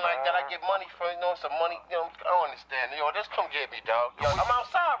calling like that. I get money for, some money. I don't understand. Just come get me, dog. Yo, I'm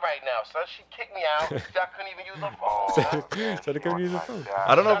outside right now, son. She kicked me out. I couldn't even use her phone. So they couldn't use the phone.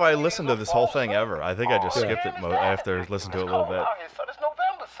 I don't know if I listened to this whole thing ever. I think I just skipped it after listening to it a little bit. Son, it's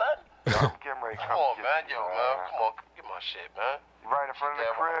November, son. I'm getting ready to Come on, man. Yo, man. Come on. Get my shit, man. You right in front of the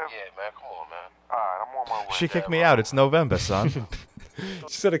crib? Yeah, man. Come on, man. Alright, I'm on my way. She kicked me out. It's November, son.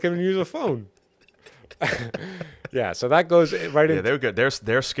 She said I couldn't use a phone. Yeah, so that goes right in. Yeah, they were good.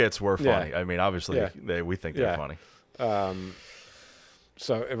 Their skits were funny. Yeah. I mean, obviously, we think they're funny.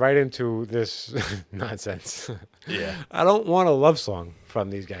 So right into this nonsense. Yeah. I don't want a love song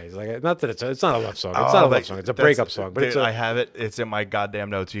from these guys. Like, not that it's not a love song. It's not a love song. It's a breakup song. But I have it. It's in my goddamn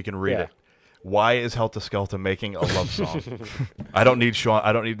notes. You can read Yeah. it. Why is Helter Skelter making a love song? I don't need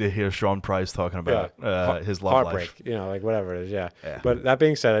to hear Sean Price talking about his love heartbreak, life. like whatever it is, yeah. Yeah. But that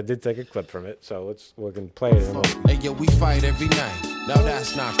being said, I did take a clip from it, so we can play it. Hey, yo, we fight every night. Now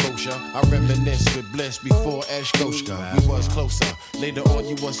that's not kosher. I reminisce with bliss before Eshkoshka. We was closer. Later on,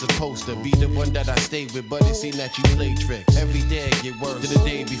 you was supposed to be the one that I stayed with, but it seemed that you played tricks. Every day I get worse than the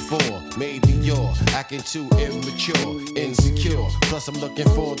day before. Maybe you're acting too immature, insecure. Plus, I'm looking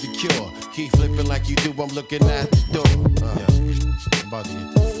for the cure. Keep flipping like you do, I'm looking at the door. I'm about to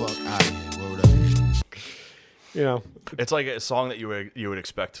get the fuck out of here. Word up. It's like a song that you would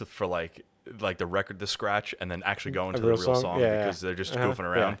expect for like the record to scratch and then actually go into the real song because they're just goofing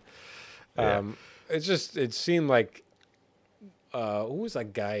around. Yeah. It seemed like who was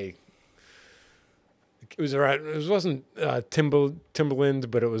that guy? It wasn't Timbaland,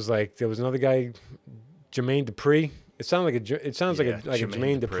 but it was like there was another guy, Jermaine Dupri. It sounded like a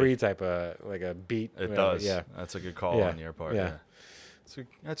Jermaine Dupri type of like a beat. It whatever. does. Yeah, that's a good call on your part. Yeah.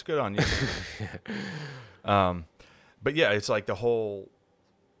 That's good on you. But yeah, it's like the whole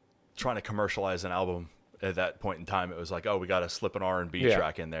trying to commercialize an album at that point in time. It was like, oh, we got to slip an R&B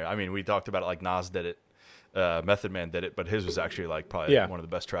track in there. I mean, we talked about it like Nas did it, Method Man did it, but his was actually like probably one of the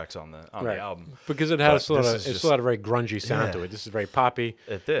best tracks on the album because it had still had a very grungy sound to it. This is very poppy.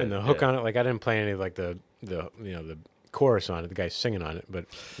 It did, and the hook on it. Like I didn't play any like the chorus on it. The guy's singing on it, but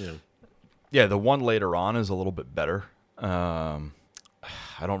yeah, the one later on is a little bit better.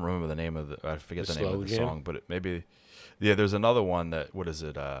 I don't remember the name of the. I forget The the name of slow the jam? song, but maybe. Yeah, there's another one that. What is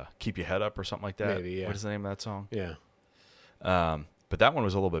it? Keep Your Head Up or something like that. Maybe, yeah. What is the name of that song? Yeah. But that one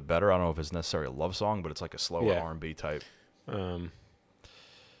was a little bit better. I don't know if it's necessarily a love song, but it's like a slower Yeah. R&B type.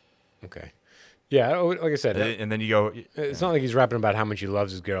 Okay. Yeah, like I said, And then you go. it's not like he's rapping about how much he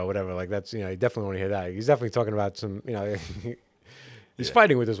loves his girl, or whatever. Like that's, you definitely want to hear that. He's definitely talking about some, he's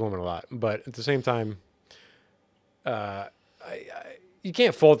fighting with this woman a lot, but at the same time, you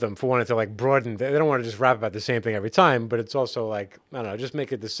can't fault them for wanting to like broaden. They don't want to just rap about the same thing every time, but it's also like, I don't know, just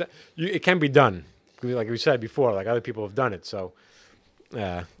make it it can be done. Like we said before, like other people have done it, so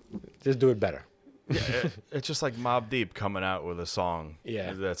just do it better. It's just like Mobb Deep coming out with a song.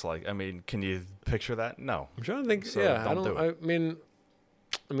 Yeah. That's like, I mean, can you picture that? No. I'm trying to think. So Yeah, don't do it.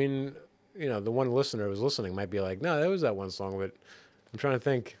 I mean, the one listener who's listening might be like, no, that was that one song, but I'm trying to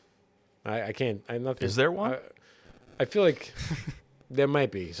think. I can't. I'm nothing. Is there one? I feel like there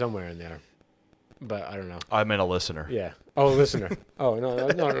might be somewhere in there, but I don't know. I meant a listener. Yeah. Oh, listener. Oh no.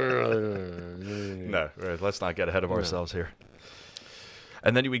 No, right, let's not get ahead of ourselves here.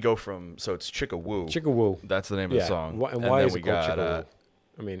 And then we go from, so it's Chicka Woo. Chicka Woo. That's the name of the song. And why then is it called Chicka Woo?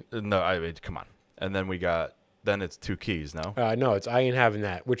 I mean, no, I mean, come on. And then then it's Two Keys, no? no, it's I Ain't Having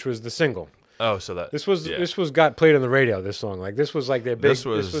That, which was the single. Oh, so that This was yeah. got played on the radio. This song, like this was like their big. This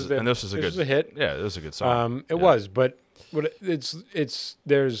was a hit. Yeah, this was a good song. It was, but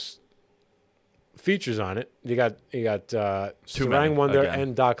there's features on it. You got Sarang Wonder again.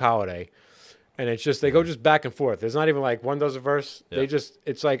 and Doc Holliday, and it's just they go just back and forth. There's not even like one does a verse. Yeah.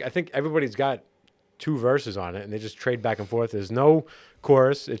 It's like I think everybody's got 2 verses on it, and they just trade back and forth. There's no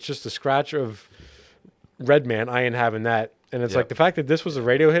chorus. It's just a scratch of Redman. I Ain't Having That. And it's like the fact that this was a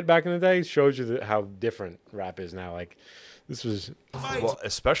radio hit back in the day shows you how different rap is now. Like this was, well,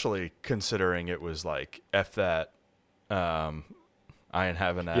 especially considering it was like F that, I Ain't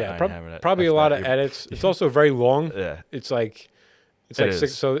Having That. yeah, I Ain't Having That. probably F a lot that. of edits. It's also very long. Yeah. It's like It 6.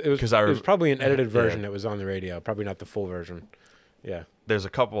 is. So it was. 'Cause It was probably an edited version that was on the radio. Probably not the full version. Yeah. There's a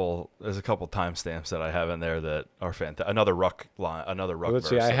couple timestamps that I have in there that are fantastic. Another Ruck Let's verse.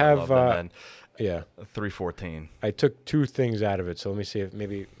 see. I that have. love, and then Yeah. 314. I took 2 things out of it, so let me see if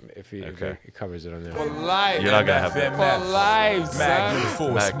he Okay. covers it on there. Life. You're not gonna have that. For life,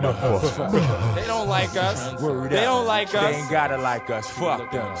 son. Magnum. They don't like us. They don't like us. They ain't gotta like us.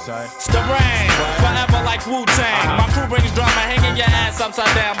 Fuck them, son. Starang, forever like Wu-Tang. My crew brings drama, hanging your ass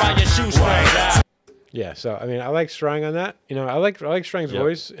upside down by your shoestrings. Yeah, so I mean, I like Strang on that. I like Strang's Yep.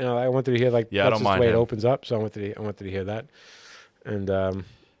 voice. I wanted to hear like Yeah, I that's don't just the mind way it him. opens up. So I wanted to hear that, and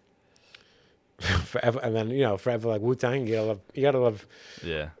forever, and then forever like Wu-Tang. You gotta love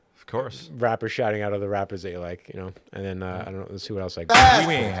Yeah, of course. rappers shouting out other rappers that you like. And then I don't know. Let's see what else I got.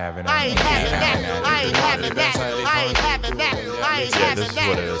 We ain't having I ain't having that. I ain't having that. I ain't having that. I ain't Yeah, having this is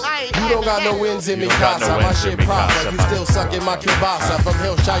what it is. that. You don't got no wins in me, don't got no casa. My wins in shit me, proper. casa. You still sucking my kielbasa. From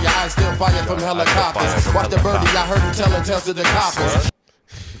Hillshire, I still fire from helicopters. from Watch the birdie, I helicopters. heard him telling tales to the coppers.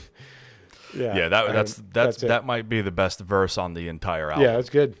 Yeah, it. that might be the best verse on the entire album. Yeah, that's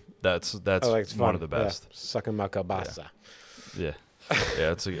good. That's I like it's one fun. of the best. Yeah. Sucking my kabasa. Yeah,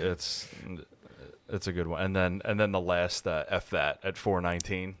 yeah, it's a good one. And then the last F that at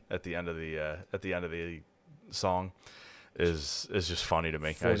 419 at the end of the song is just funny to me.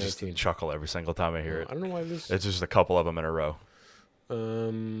 I just 419. chuckle every single time I hear it. I don't know why this. It's just a couple of them in a row.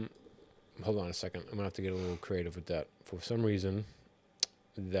 Hold on a second. I'm gonna have to get a little creative with that. For some reason,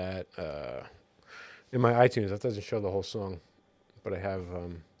 that in my iTunes that doesn't show the whole song, but I have.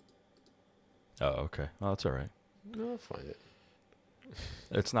 Oh, okay. Well, that's all right. No, I'll find it.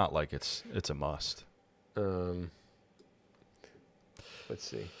 It's not like it's a must. Let's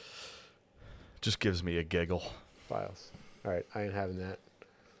see. Just gives me a giggle. Files. All right, I ain't having that.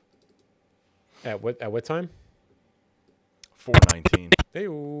 At what time? 419. Hey.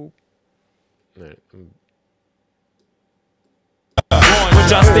 All right.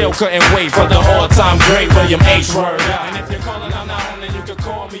 Which I still couldn't wait for the all-time great William H. Word. And if you're calling on that one, then you can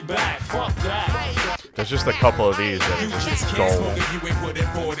call me back. Fuck that. There's just a couple of these that are just gold. You ain't put it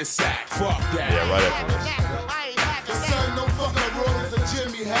for the sack. Fuck that. Yeah, right after this. Son, no fucking rollers of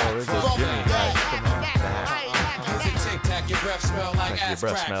Jimmy hat. Fuck that. Is it tic-tac? Your breath smell like Your ass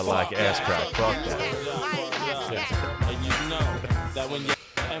breath crack. smell like ass crack. Fuck that. And you know that when you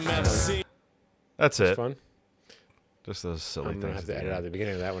MFC. That's It's it. fun. Just those silly I'm gonna things. have to at the edit out end. the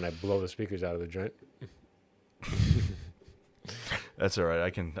beginning of that when I blow the speakers out of the joint. That's all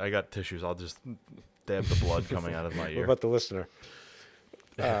right. I got tissues. I'll just dab the blood coming out of my What ear. about the listener?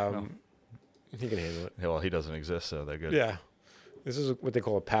 No. He can handle it. Yeah, well, he doesn't exist, so they're good. Yeah. This is what they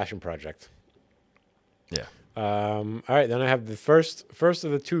call a passion project. Yeah. All right, then I have the first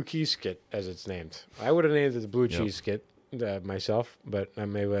of the 2 Keys skit, as it's named. I would have named it the Blue Cheese skit myself, but I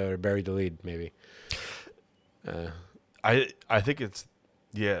may have buried the lead, maybe. I think it's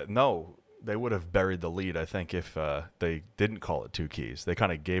no, they would have buried the lead. I think if they didn't call it 2 Keys, they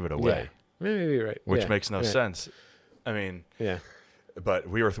kind of gave it away. Yeah, maybe you're right. Which makes no sense. I mean, yeah. But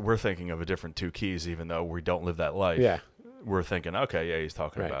we're thinking of a different 2 Keys, even though we don't live that life. Yeah. We're thinking, okay, yeah, he's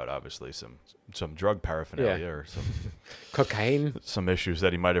talking about obviously some drug paraphernalia or some cocaine, some issues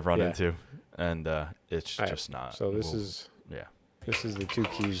that he might have run into, and it's just not. So this is the 2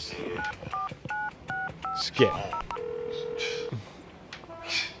 Keys skit.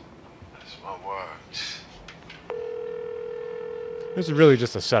 That's my word. This is really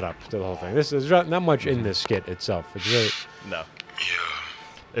just a setup to the whole thing. This is not much in this skit itself. It's really no.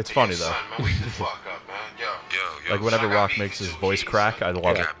 It's funny though. Like whenever Rock makes his voice crack, I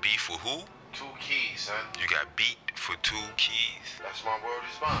love it. You got beef with who? 2 Keys, son. You got beat for 2 keys? That's my word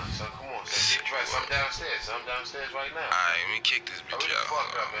is bond, son. Come on, son. Get dressed. I'm downstairs. I'm downstairs right now. Alright, let me kick this bitch out.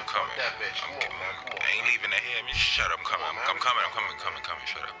 I'm coming. That bitch. Come on, man. Come on. I ain't leaving it here. Shut up. I'm coming. I'm coming.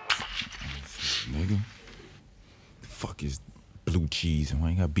 Shut up. Nigga. The fuck is Blue Cheese? And I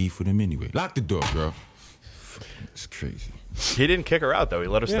ain't got beef with him anyway. Lock the door, bro. It's crazy. He didn't kick her out though. He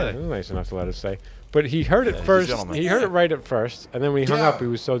let her stay. It was nice enough to let her stay. But he heard it first. He heard it right at first, and then when he hung up, he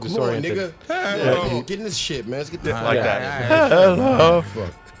was so disoriented. Come on, nigga. Get in this shit, man. Let's get this like that. Hello.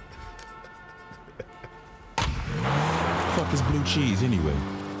 Fuck is Blue Cheese anyway?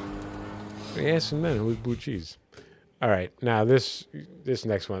 Yes, and then who's Blue Cheese? All right, now this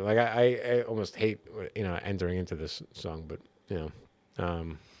next one, like I almost hate entering into this song, but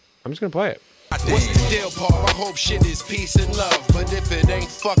I'm just gonna play it. What's the deal, Paul? I hope shit is peace and love. But if it ain't,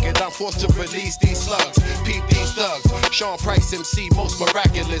 fuck it, I'm forced to release these slugs. Peep these thugs. Sean Price MC, most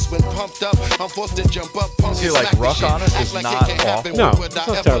miraculous. When pumped up, I'm forced to jump up, pump See, like Ruck on it is not off. No, it's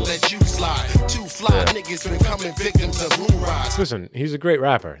not terrible. Let you slide. 2 fly niggas becoming victims of moon rise. Listen, he's a great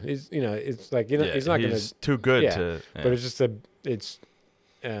rapper. He's it's like he's not gonna too good yeah, to. But it's just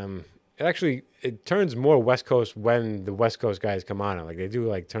it turns more West Coast when the West Coast guys come on. Like they do,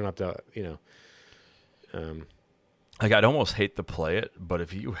 like turn up the Like I'd almost hate to play it, but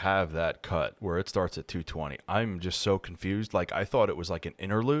if you have that cut where it starts at 220, I'm just so confused. Like I thought it was like an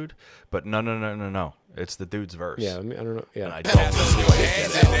interlude, but no. It's the dude's verse. Yeah, I don't know. Yeah. And I don't know.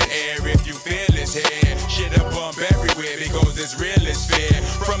 Hands in the air if you feel his head. Shit a bump everywhere because it's real as fair.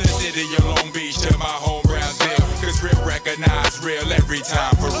 From the city of Long Beach to my home Brownsville, 'cause Rip recognize real every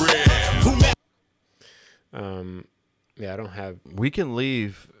time for real. Yeah, I don't have. We can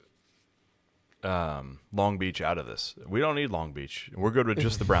leave Long Beach out of this. We don't need Long Beach. We're good with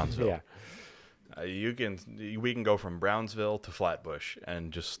just the Brownsville. Yeah. We can go from Brownsville to Flatbush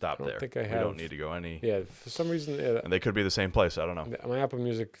and just stop there. Think I we don't need to go any. Yeah, for some reason. And they could be the same place. I don't know. My Apple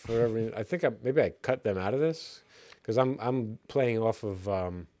Music, for whatever reason, I think maybe I cut them out of this because I'm playing off of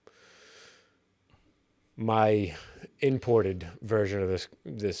my imported version of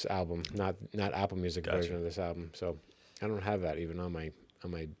this album, not Apple Music version of this album. So I don't have that even on my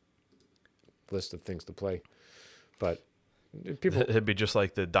list of things to play. But people, it'd be just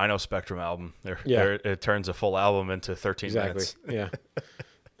like the Dino Spectrum album. Yeah. It turns a full album into 13 minutes. Yeah.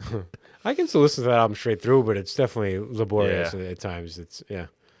 I can still listen to that album straight through, but it's definitely laborious at times. It's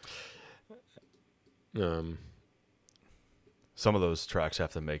some of those tracks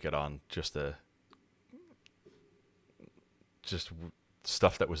have to make it on just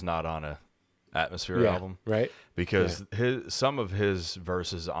stuff that was not on a Atmosphere album, right? Because some of his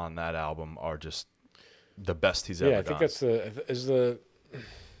verses on that album are just the best he's ever done. Yeah, I think that's the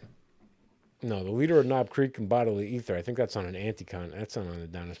leader of Knob Creek and Bodily Ether. I think that's on an Anticon. That's not on the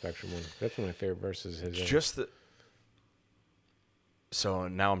Down the Spectrum one. That's one of my favorite verses. So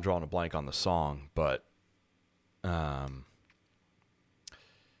now I'm drawing a blank on the song, but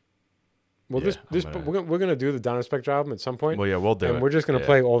well, we're gonna do the Donna Spectre album at some point. Well, yeah, we'll do it. And we're just gonna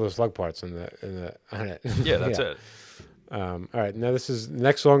play all the slug parts on it. Yeah, that's it. All right, now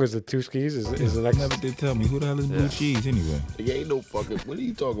next song is the 2 Keys. Is the next? Never did tell me who the hell is Blue Cheese anyway. You ain't no fucking. What are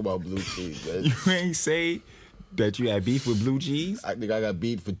you talking about, Blue Cheese, man? You ain't say that you had beef with Blue Cheese? I think I got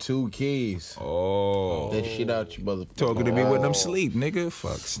beat for 2 keys. Oh. That shit out, you motherfucker. Talking to me when I'm sleep, nigga.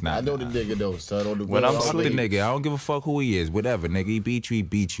 Fuck, snap. I know the nigga though, son. When I'm sleep, the nigga, I don't give a fuck who he is. Whatever, nigga. He beat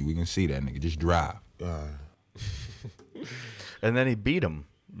you. We can see that, nigga. Just drive. And then he beat him.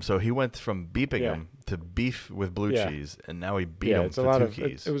 So he went from beeping him to beef with Blue Cheese, and now he beat him for 2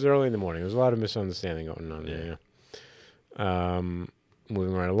 keys. It was early in the morning. There was a lot of misunderstanding going on there. Yeah.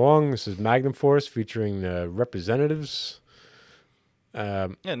 Moving right along, this is Magnum Force featuring the Representatives. Yeah,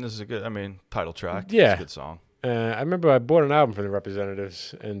 and this is a good. I mean, title track. Yeah. It's a good song. I remember I bought an album from the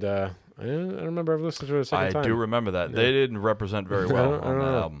Representatives, and I don't remember ever listening to it a second time. I do remember that. Yeah. They didn't represent very well on that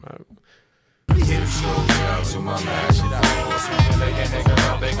album.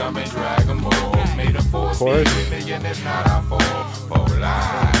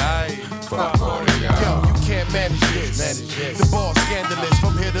 Chorus? Yo, you can't manage this. The ball scandalous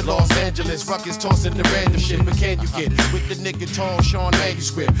from here to Los Angeles. Ruckus tossing the random shit, but can you get with the nigga tall Sean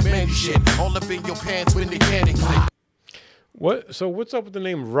manuscript? Man, you shit all up in your pants when the cannon click. What? So what's up with the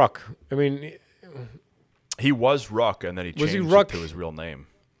name Ruck? I mean, He was Ruck, and then he Was he changed Ruck? it to his real name.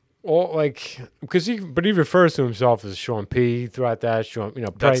 all like because he refers to himself as Sean P. throughout that. Sean, you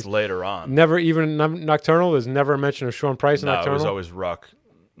know, Price. That's later on. Never even Nocturnal. There's never a mention of Sean Price in No, it Nocturnal. was always Ruck.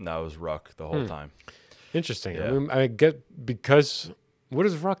 No, it was Ruck the whole time. Interesting. Yeah. I mean, I get because what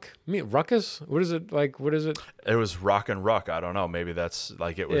does Ruck mean? Ruckus? What is it like? What is it? It was Rock and Ruck. I don't know. Maybe that's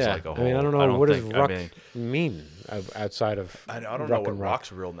like it was like a whole. I mean, I don't know what does think- Ruck I mean, mean outside of. I don't know Ruck what and Rock.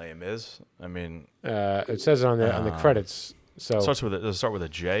 Rock's real name is. I mean, It says it on the credits. So starts with does it start with a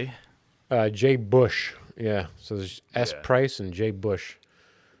J? J. Bush. Yeah. So there's S. Yeah. Price and J. Bush.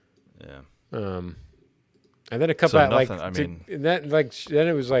 Yeah. And then it cut So back nothing, like I mean- then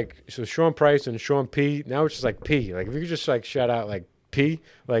it was like so Sean Price and Sean P. Now it's just like P. Like if you could just like shout out like P,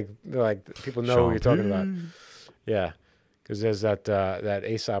 like people know Sean who you're talking about. Yeah, because there's that that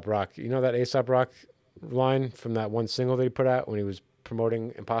Aesop Rock. You know that Aesop Rock line from that one single that he put out when he was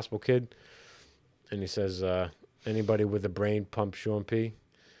promoting Impossible Kid, and he says, "Anybody with a brain pump Sean P."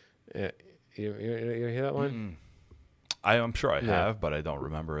 You hear that line? I'm sure I Yeah. have, but I don't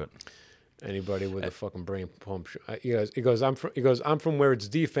remember it. Anybody with a fucking brain pump. He goes, I'm from where it's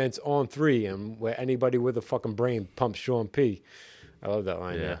defense on 3 and where anybody with a fucking brain pumps Sean P. I love that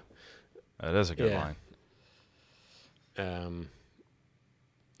line. Yeah. That is a good Yeah. line.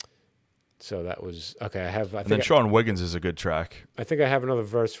 So that was okay. I And then Sean Wiggins is a good track. I think I have another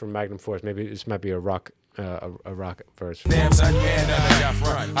verse from Magnum Force. Maybe this might be a rock verse. Damn son, man, under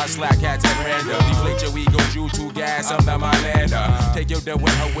front. I slack cats at random. Deflate your ego, Jew to gas. I'm not my lander. Take your dough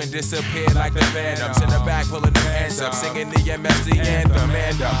with her and disappear like the Phantoms. In the back, pulling the hands up, singing the MSC anthem.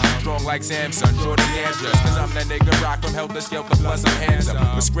 And strong like Samson, Jordan Andrews. Cause I'm that nigga rock from Helter Skelter, plus I'm handsome.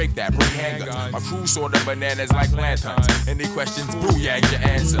 But scrape that, bring handguns. My crew sort of bananas like plantains. Any questions, booyah, your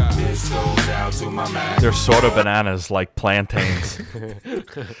answer. This goes out to my man. They're sort of bananas like plantains.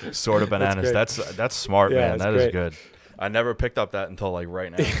 Sort of bananas. That's smart, Yeah, man. that's That is great. good. I never picked up that until like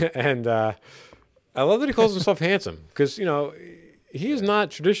right now. And I love that he calls himself handsome because you know he is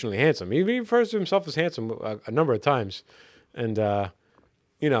not traditionally handsome. He refers to himself as handsome a number of times, and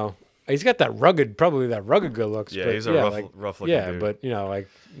you know he's got that rugged, probably that rugged good looks. Yeah, but, he's a rough looking yeah, dude. but you know, like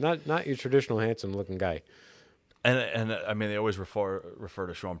not your traditional handsome looking guy. And I mean, they always refer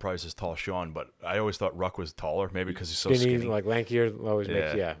to Sean Price as Tall Sean, but I always thought Ruck was taller, maybe because he's so skinny. like lankier, always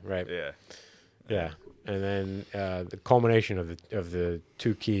makes right. Yeah. And then the culmination of the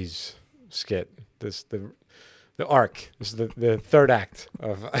Two Keys skit, the arc. This is the third act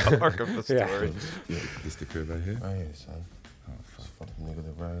of arc of the story. Yeah, this the crib right here. Right here, son. Oh, fucking nigga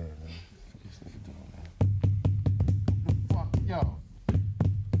that right here, man. This nigga doing, man. Fuck, yo.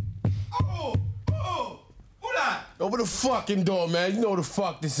 Open the fucking door, man. You know what the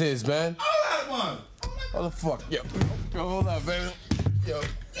fuck this is, man. How the fuck? Yo, hold up, baby. Yo,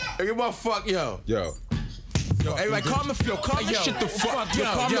 get my fuck, yo. Yo. Yo, everybody, calm the shit the fuck. Yo,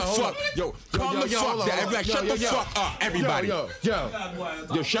 calm the fuck. Yo, calm the fuck down. Everybody, shut the fuck up. Everybody. Yo,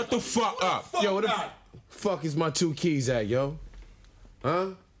 shut the fuck up. Yo, where the fuck is my 2 keys at, yo? Huh?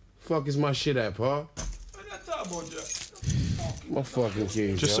 Fuck is my shit at, pa? My fucking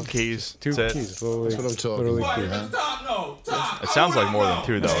keys. Just yo. some keys. Two That's it. keys. That's what I'm talking about. It sounds like more than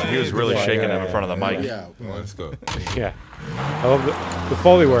 2 though. And he was really shaking them in front of the mic. Yeah. Well, let's go. Yeah, I love the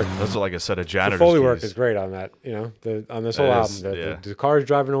Foley work. Those are like a set of The janitor's Foley keys. work is great on that. You know, on this whole It album, is, the cars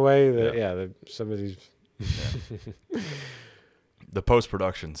driving away. Yeah. Some of these. The post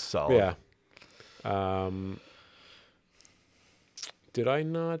production's solid. Yeah. Did I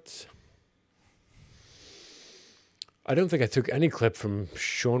not? I don't think I took any clip from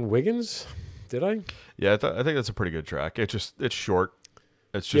Sean Wiggins. Did I? Yeah, I think that's a pretty good track. It's short.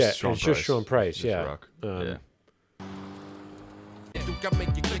 It's just Sean it's Price. just Sean Price. Just Yeah. Rock. Yeah. Duke, I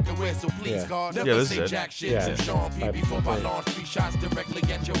make you click away, so please, Yeah. God, Yeah, never this say is it. jack shit Yeah. to Sean P. Before I Yeah. launch 3 shots directly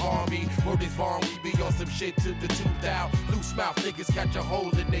at your army. Word is born, we be on some shit to the tooth out. Loose mouth niggas catch a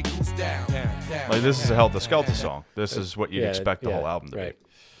hold and they goose down. Like this is a Helter Skelter song. This is what you'd expect the whole album to right.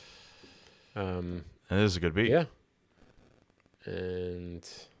 be. And this is a good beat. Yeah. And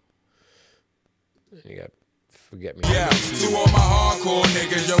you got Forget Me. Yeah, to all my hardcore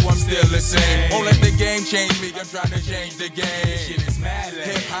niggas, yo, I'm still the same. Won't let the game change me, I'm trying to change the game. Shit is mad.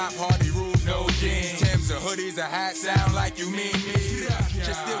 Hip hop, party rules, no jeans. Timbs or hoodies, a hat sound like you mean me.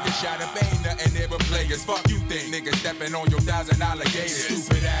 Just still get shot up, ain't nothing there but players. Fuck you think, niggas stepping on your $1,000 gators.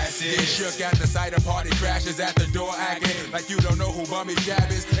 Stupid ass is. Get shook at the sight of party crashes at the door acting like you don't know who Bummy Jab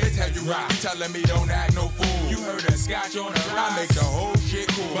is. They tell you rock, you telling me don't act no fool. You heard a scotch on the rise. I make the whole shit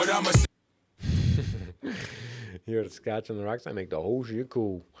cool, but I'm a... You heard a scotch on the rocks. I make the whole shit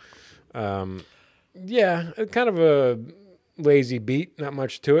cool. Yeah, kind of a lazy beat. Not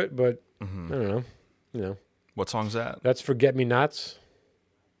much to it, but I don't know. You know. What song's that? That's Forget Me Nots.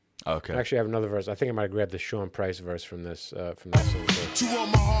 Okay. Actually, I have another verse. I think I might have grabbed the Sean Price verse from this song. To all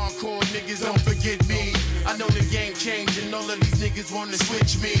my hardcore niggas, don't forget me. I know the game changing, all of these niggas wanna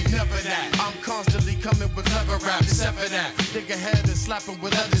switch me. Never that. I'm constantly coming with clever rap. Sever that. Nigga head and slapping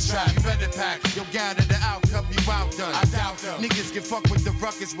with others trap. You better pack. Yo, gather the outcome, you outdone. I doubt them. Niggas can fuck with the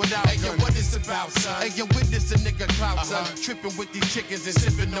ruckus without. Hey, yo, what it's about, son? Hey, yo, witness a nigga clout, son. Tripping with these chickens and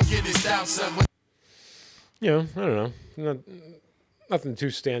sipping, no get it out, son. You know, I don't know. Nothing too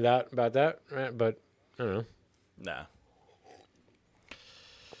stand out about that, right? But I don't know. Nah.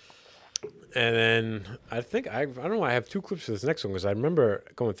 And then I think I don't know. I have two clips for this next one because I remember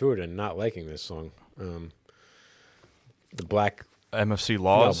going through it and not liking this song. The Black MFC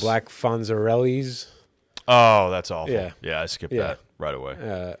Laws. No, Black Fonzarellis. Oh, that's awful. Yeah, I skipped that right away.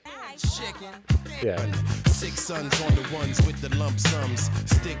 Yeah. 6 sons on the ones with the lump sums.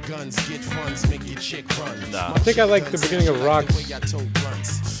 Stick guns, get funds, make your chick run. I think I like the beginning of Rocks.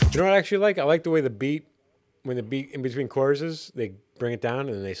 You know what I actually like? I like the way the beat, when the beat in between choruses, they bring it down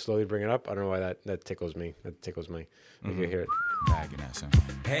and then they slowly bring it up. I don't know why that tickles me. That tickles me. You can hear it. Bagging that son.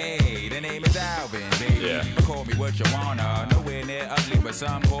 Hey, the name is Alvin, baby. Yeah. Call me what you wanna. Nowhere near ugly, but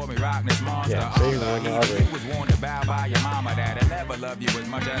some call me Rockness Monster. Yeah, so you want to ugly. You was warned to bow by your mama that I never love you as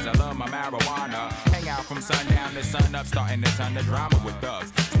much as I love my marijuana. Hang out from sundown to sun up, starting to ton of drama with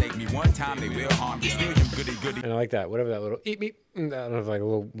thugs. Snake me one time, they will harm you. Steal him goody goody. And I like that. Whatever that little eat me. I don't know if like a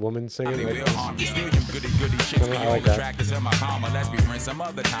little woman singing. They Like, will harm you. Steal him goody goody. Chicks be I on like the that. track to my karma. Let's be friends some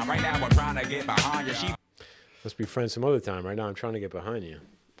other time. Right now, I'm trying to get behind you. She Let's be friends some other time. Right now, I'm trying to get behind you.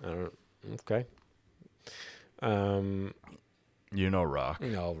 I don't. Okay. You know Rock. You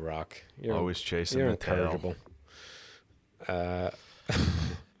know Rock. You're Always chasing You're the tail. incorrigible.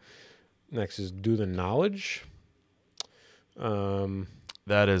 Next is Do the Knowledge.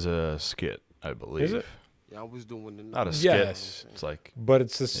 That is a skit, I believe. Is it? Yeah, I was doing the Not a skit. Yes. It's like. But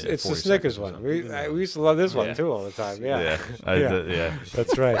it's the 40 Snickers seconds or one. We used to love this one Yeah. too all the time. Yeah. Yeah.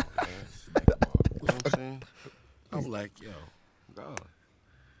 That's right. You know what I'm saying? I'm like, yo, God,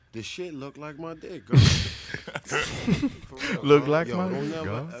 this shit look like my dick, girl. For real, Look dog. like yo, my don't dick, never,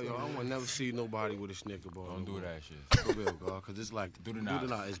 girl. yo, I want never see nobody with a Snicker bar. Don't do that shit. For real, God, because it's like, do the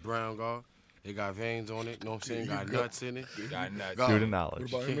knot. It's brown, God. It got veins on it, you know what I'm saying? Got nuts in it. Got nuts. God. Do the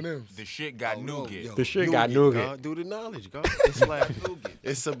knowledge. What about Eminem's? The shit got nougat. Yo, The shit got nougat. God. Do the knowledge, God. It's like,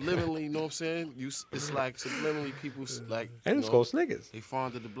 it's subliminally, you know what I'm saying? It's like subliminally people, like, And you it's know, called Snickers. they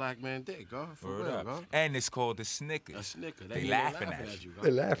fond of the black man dick, God. For Word real, up. God. And it's called the Snickers. A Snicker. They laughing at you. God.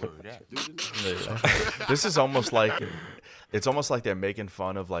 They laughing. Word up. Do the knowledge. This is almost like, it's almost like they're making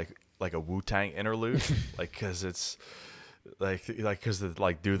fun of like a Wu-Tang interlude, like because it's like because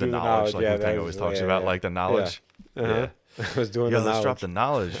do the knowledge, like yeah, Wu-Tang that always is- talks yeah, about, yeah. like the knowledge. Uh-huh. Yeah. I was doing Yo, the let's knowledge. drop the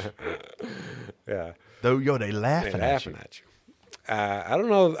knowledge. Yeah. Though, yo, they They laughing at laughing you. at you. I don't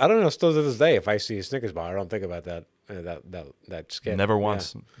know. I don't know. Still to this day, if I see a Snickers bar, I don't think about that. That skit. Never Yeah.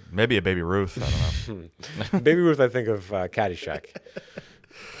 once. Maybe a Baby Ruth. I don't know. Baby Ruth, I think of Caddyshack.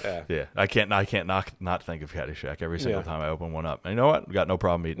 Yeah, I can't not think of Caddyshack every single Yeah. time I open one up. And you know what? Got no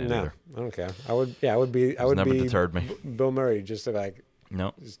problem eating it No, either. I don't care. I would. Yeah, I would be. I would never be deterred me. Bill Murray, just to like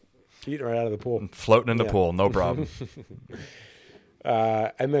No, eating right out of the pool. floating in the Yeah. pool, no problem.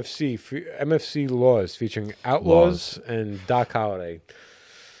 MFC Laws featuring Outlaws and Doc Holliday.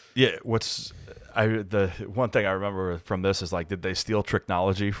 Yeah, the one thing I remember from this is like, did they steal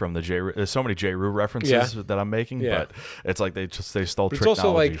Tricknology from the J? There's so many J. Rue references that I'm making, Yeah. but it's like they stole But it's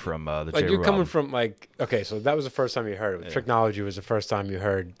also Tricknology like from the like J. Rue you're coming album. from like okay, so that was the first time you heard it. Technology was the first time you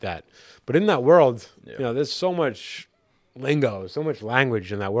heard that. But in that world, you know, there's so much lingo, so much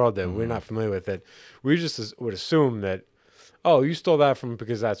language in that world that we're not familiar with. That we just would assume that, oh, you stole that from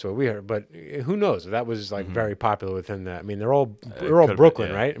because that's what we heard. But who knows? That was like very popular within that. I mean, they're all could've Brooklyn,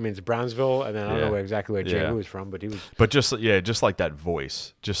 been, yeah. right? I mean, it's Brownsville, and then I don't Yeah. know exactly where Jay Yeah. Lou is from, but he was. But just like that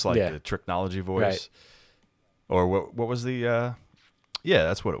voice, just like Yeah. the Tricknology voice, Right. or what was the? Yeah,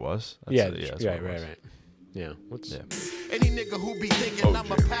 that's what it was. That's Yeah, that's right, what it was. right. Yeah. What's Yeah. And Any nigga who be thinking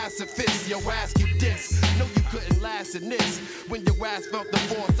I'm a pacifist, your ass get this. No, you couldn't last in this. When your ass felt the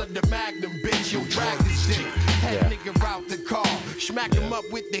force of the Magnum, bitch, you'll drag this shit. Head nigga out the car, smack him up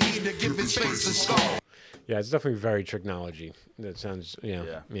with the heater, give his face a scar. Yeah, it's definitely very technology. That sounds,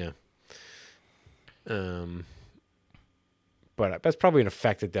 yeah. But that's probably an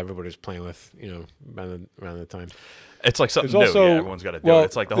effect that everybody's playing with, around the time. It's like something There's new. also, Everyone's got to do it.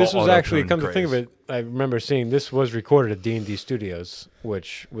 It's like the whole this was actually, auto-tune come to think of craze. it, I remember seeing this was recorded at D&D Studios,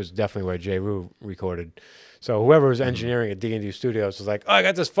 which was definitely where J. Rue recorded. So whoever was engineering at D&D Studios was like, "Oh, I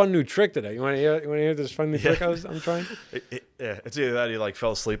got this fun new trick today. You want to hear? You want to hear this fun new trick I'm trying?" Yeah, it's either that or you like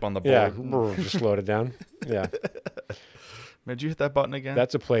fell asleep on the board. Yeah, just slowed it down. Yeah. Man, did you hit that button again?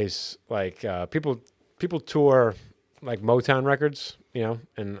 That's a place like people tour like Motown Records,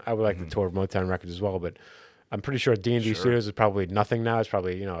 and I would like to tour Motown Records as well, but I'm pretty sure D&D Studios is probably nothing now. It's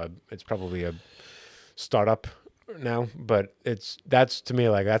probably it's probably a startup now, but that's to me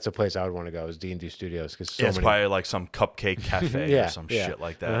like that's a place I would want to go is D&D Studios because it's probably like some cupcake cafe or some shit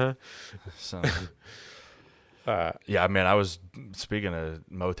like that. So, yeah, man, I was speaking of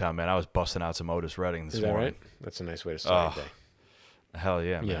Motown, man. I was busting out some Otis Redding this morning. Right? That's a nice way to start your day. Hell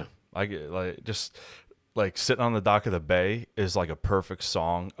yeah, man! I get like sitting on the dock of the bay is like a perfect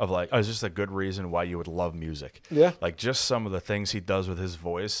song of like it's just a good reason why you would love music. Yeah, like just some of the things he does with his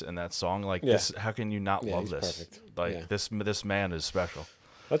voice in that song, like this. How can you not love this? Perfect. Like this man is special.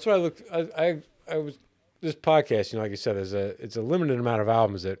 That's why I looked. I was this podcast. Like you said, it's a limited amount of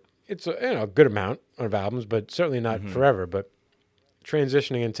albums that. It's a good amount of albums, but certainly not forever. But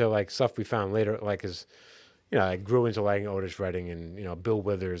transitioning into like stuff we found later, like I grew into liking Otis Redding and Bill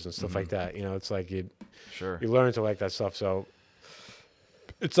Withers and stuff like that. It's like you learn to like that stuff. So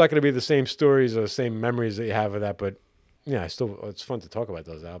it's not going to be the same stories or the same memories that you have of that, but it's fun to talk about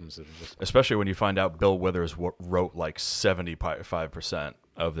those albums. Especially when you find out Bill Withers wrote like 75%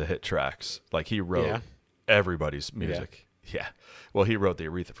 of the hit tracks. Like he wrote everybody's music. Yeah. Well, he wrote the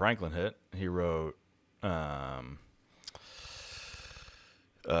Aretha Franklin hit. He wrote, what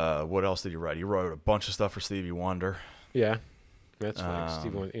else did he write? He wrote a bunch of stuff for Stevie Wonder. Yeah, that's right.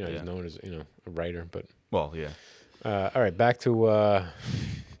 Stevie Wonder, he's known as a writer, but well, yeah. All right, back to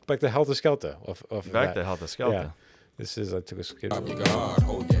Helter Skelter. Back to Helter Skelter. Yeah. This is I took a skip.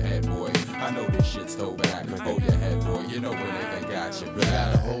 Hold your head, boy. I know this shit's so bad. Hold your head, boy. You know when they got you.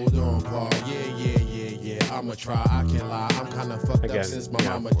 Gotta hold on, Paul. Yeah. I'ma try. I can't lie. I'm kind of fucked up since my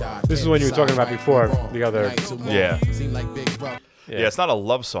mama died. This is when you were talking about before the other. Yeah. Yeah, it's not a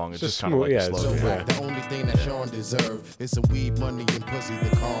love song. It's just kind of like a slow. The only thing that Sean deserves is some weed, money, and pussy to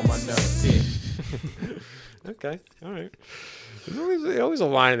calm my nerves. Okay, all right. There's always a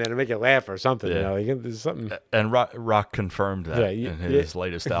line in there to make you laugh or something. There's something. And Rock confirmed that in his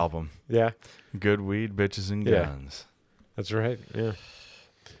latest album. Yeah. Good weed, bitches, and guns. That's right. Yeah.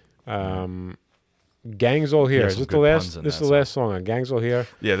 Gangs All Here. Is this the last? This is the last song on Gangs All Here.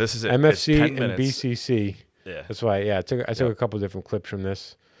 Yeah, this is it. MFC and BCC. Yeah, that's why. Yeah, I took a couple of different clips from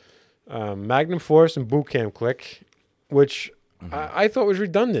this. Magnum Force and Boot Camp Click, which I thought was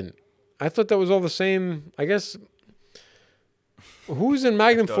redundant. I thought that was all the same. I guess who's in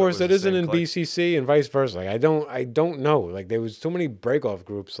Magnum Force that isn't in BCC and vice versa? Like I don't know. Like there was too many breakoff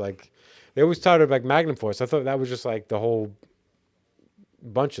groups. Like they always touted like Magnum Force. I thought that was just like the whole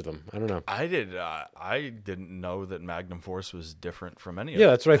bunch of them. I don't know. I didn't know that Magnum Force was different from any of them.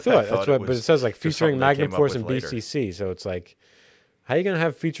 Yeah, that's what I thought. But it says like featuring Magnum Force and BCC. So it's like, how are you gonna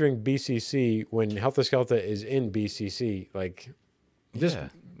have featuring BCC when Helter Skelter is in BCC? Like, this,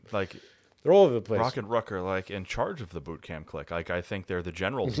 like they're all over the place. Rock and Ruck are like in charge of the Boot Camp Click. Like I think they're the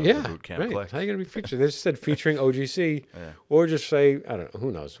generals of the Boot Camp Click. How are you gonna be featured? They just said featuring OGC, or just say I don't know.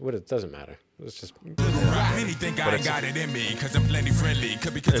 Who knows? What it doesn't matter. It's just. Many think I ain't got it in me, cause I'm plenty friendly.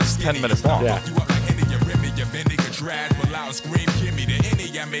 Could be it's 10 minutes long. Yeah. You up like any, you rim me, you bend it, you trash, but loud scream, give me the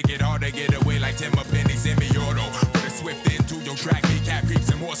any, I make it hard to get away like Timber Penny, semi-auto. Put a swift into your track, me cap creeps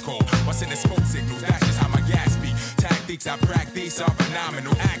and Morse code. What's in the smoke signals? That's just how my gas be. Tactics I practice are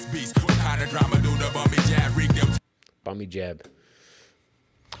phenomenal. Axe beats. What kind of drama do the bummy jab rig them? Bummy jab.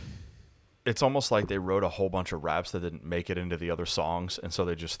 It's almost like they wrote a whole bunch of raps that didn't make it into the other songs, and so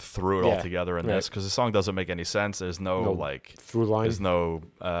they just threw it all together in this because the song doesn't make any sense. There's no like through line. There's no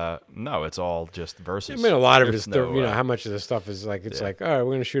no. It's all just verses. I mean, a lot of it is how much of the stuff is like it's like all right,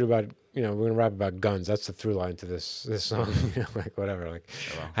 we're gonna shoot about we're gonna rap about guns. That's the through line to this song. Like whatever. Like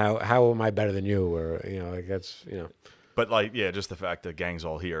how am I better than you? Or like that's But like, yeah, just the fact that gang's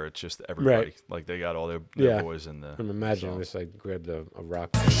all here. It's just everybody. Right. Like they got all their boys in the. I'm imagining this. I grabbed a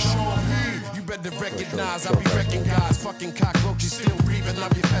rock. You better recognize I be wrecking guys. Fucking cockroaches still breathing.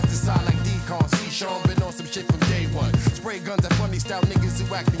 I'm your pesticide like decon. See Sean been on some shit from day one. Spray guns at funny style niggas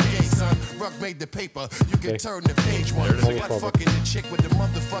who acting gay, son. Ruck made the paper. You can turn to page one. What fucking the chick with the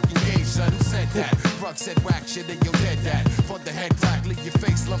motherfucking gay son? Who said that? Ruck said whack shit and you dead that. For the head crack, leave your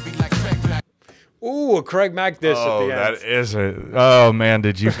face lumpy like Craig Mack. Ooh, a Craig Mack diss at the end. That is a. Oh man,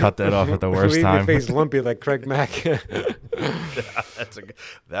 did you cut that off at the worst Leave time? your face lumpy like Craig Mack.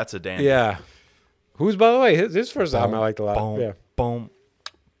 That's a dandy. Yeah. Who's, by the way, his first album I liked a lot. Boom, Yeah. boom,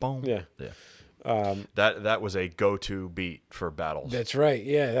 boom. Yeah. Yeah. That was a go-to beat for battles. That's right.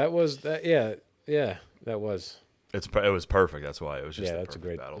 Yeah, that was that. Yeah, that was. It was perfect. That's why it was just. Yeah, the that's a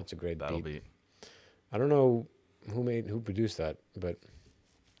perfect great. That's a great battle beat. I don't know who produced that, but.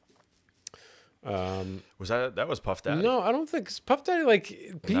 Was that was Puff Daddy? No, I don't think Puff Daddy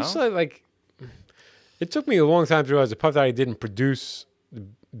No? like. It took me a long time to realize that Puff Daddy didn't produce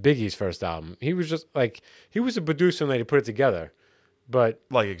Biggie's first album. He was just like he was a producer and they put it together, but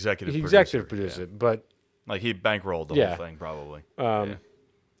like executive produced it, but like he bankrolled the whole thing probably.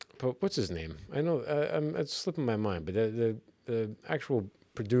 But what's his name? I know it's slipping my mind, but the actual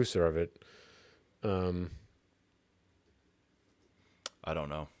producer of it. I don't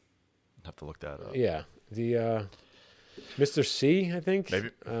know. Have to look that up. Yeah, the Mr. C, I think. Maybe.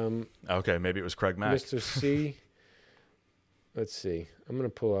 Okay, maybe it was Craig Mack. Mr. C. Let's see. I'm gonna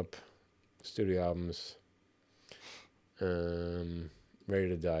pull up studio albums. Ready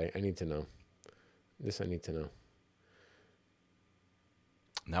to Die. I need to know. This I need to know.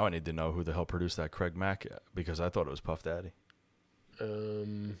 Now I need to know who the hell produced that Craig Mack because I thought it was Puff Daddy.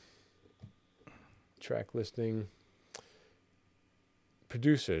 Track listing.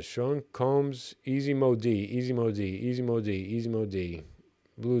 Producers: Sean Combs, Easy Mo D, Easy Mo D, Easy Mo D, Easy Mo D,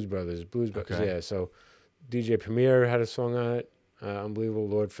 Blues Brothers. Okay. Yeah, so DJ Premier had a song on it. Unbelievable,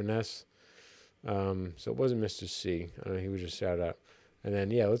 Lord Finesse. So it wasn't Mr. C. I don't know, he was just shouted out. And then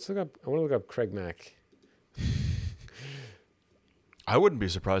let's look up. I want to look up Craig Mack. I wouldn't be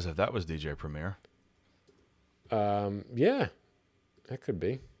surprised if that was DJ Premier. Yeah, that could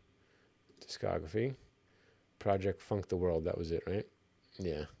be. Discography, Project Funk the World. That was it, right?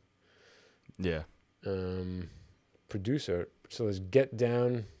 Yeah. Yeah. Producer. So there's Get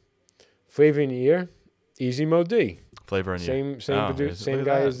Down, Flavor in Your Ear, Easy Mo D. Flavor in Your Ear. Same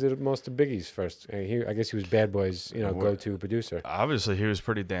guy as did most of Biggie's first. I guess he was Bad Boy's, go-to producer. Obviously, he was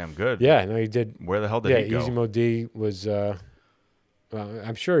pretty damn good. Yeah, no, he did. Where the hell did he go? Easy Mo D was. Well,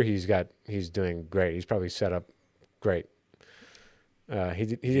 I'm sure he's doing great. He's probably set up great. He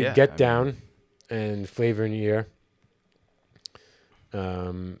did Get Down and Flavor in Your Ear.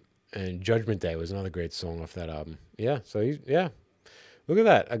 And Judgment Day was another great song off that album. Yeah, so look at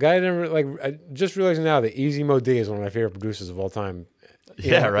that. A guy I never I just realizing now that Easy Mo D is one of my favorite producers of all time.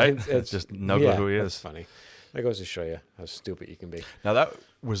 Right? It's just no good who he is. That's funny. That goes to show you how stupid you can be. Now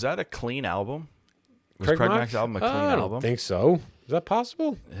was that a clean album? Was Craig Mack's album a clean album? I don't think so. Is that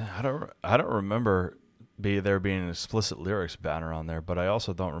possible? Yeah, I don't remember there being an explicit lyrics banner on there, but I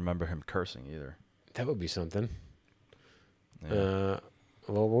also don't remember him cursing either. That would be something. Yeah.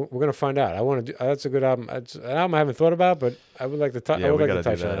 Well, we're gonna find out. I want to do. That's a good album. It's an album I haven't thought about, but I would like to touch. I would like to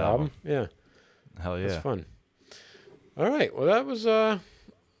touch on that album. Yeah. Hell yeah. It's fun. All right. Well, that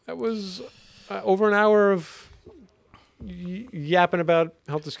was over an hour of yapping about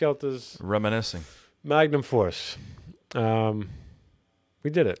Helter Skelter's reminiscing Magnum Force. We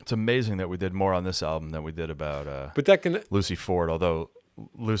did it. It's amazing that we did more on this album than we did about Lucy Ford, although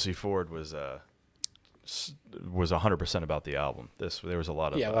Lucy Ford was 100% about the album. There was a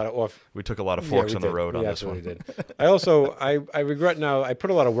lot of we took a lot of forks in the road on this one. Did. I also I regret now I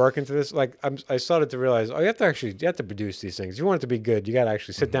put a lot of work into this. Like I started to realize you have to produce these things. If you want it to be good, you got to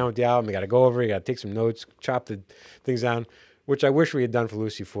actually sit down with the album. You got to go over it. You got to take some notes, chop the things down, which I wish we had done for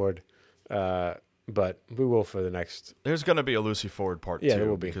Lucy Ford. But we will for the next. There's going to be a Lucy Ford part 2. There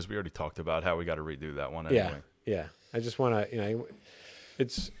will be, because we already talked about how we got to redo that one anyway. Yeah. I just want to,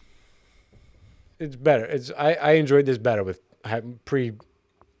 it's better. I enjoyed this better with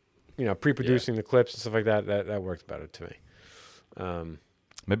pre-producing the clips and stuff like that. That worked better to me.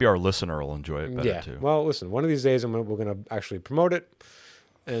 Maybe our listener will enjoy it better too. Well, listen, one of these days we're going to actually promote it,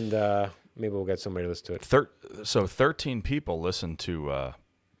 and maybe we'll get somebody to listen to it. So 13 people listened to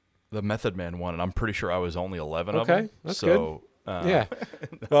the Method Man one, and I'm pretty sure I was only 11 of them. Okay, that's good. Yeah.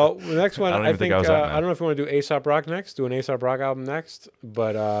 Well, the next one, I think I don't know if you want to do A$AP Rock next, do an A$AP Rock album next,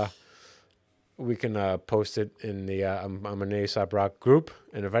 but we can post it in the I'm an Aesop Rock group,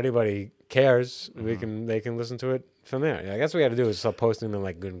 and if anybody cares, they can listen to it from there. I guess what we got to do is start posting them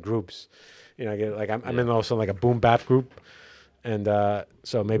like in groups. You know, I'm in also like a boom bap group, and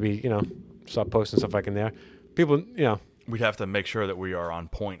so maybe start posting stuff like in there. People, we'd have to make sure that we are on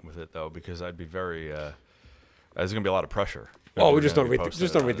point with it though, because I'd be very. There's gonna be a lot of pressure. Oh, we just don't read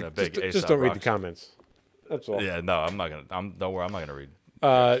the comments. That's all. Yeah, no, I'm not gonna. Don't worry, I'm not gonna read.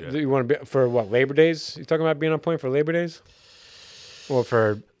 Do you want to be for what, Labor Days? You talking about being on point for Labor Days, or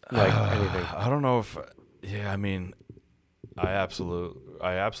for like anything? I don't know if. Yeah, I mean, I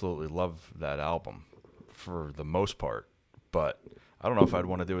absolutely love that album for the most part, but I don't know if I'd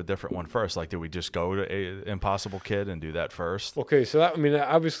want to do a different one first. Like, do we just go to Impossible Kid and do that first? Okay, so that, I mean,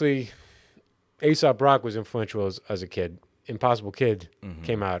 obviously, Aesop Rock was influential as a kid. Impossible Kid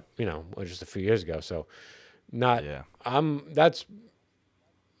came out, just a few years ago. So, that's,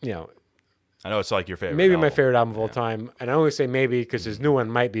 I know it's like your favorite. Maybe my favorite album of all time, and I only say maybe because his new one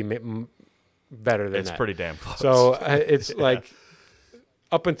might be better than that. It's pretty damn close. So it's like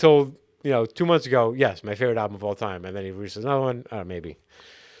up until 2 months ago, yes, my favorite album of all time, and then he releases another one, maybe.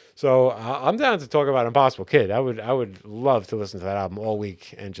 So I'm down to talk about Impossible Kid. I would love to listen to that album all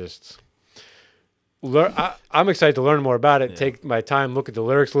week and just learn. I'm excited to learn more about it. Yeah. Take my time, look at the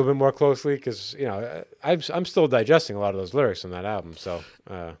lyrics a little bit more closely, because I'm still digesting a lot of those lyrics on that album. So.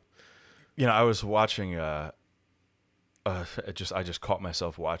 I was watching. I just caught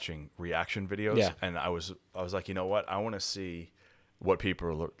myself watching reaction videos, and I was like, you know what? I want to see what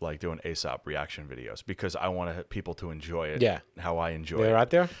people are like doing Aesop reaction videos, because I want people to enjoy it. Yeah, how I enjoy it. They're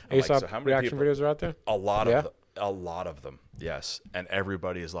out there. Aesop how many reaction videos are out there. A lot of them. Yes, and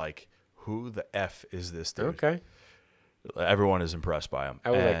everybody is like, "Who the f is this dude?" Okay. Everyone is impressed by him.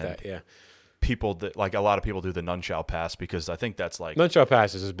 I would like that. Yeah. People that, like, a lot of people do the None Shall Pass, because I think that's like None Shall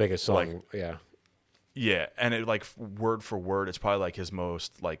Pass is his biggest song. Yeah, and it, like, word for word, it's probably like his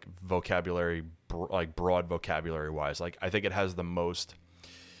most like vocabulary, broad vocabulary wise. Like, I think it has the most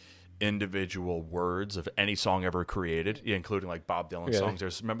individual words of any song ever created, including like Bob Dylan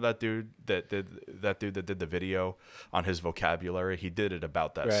songs. Remember that dude that did the video on his vocabulary? He did it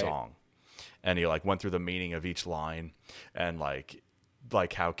about that song, and he like went through the meaning of each line, and like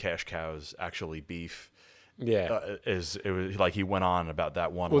how cash cows actually beef. It was like he went on about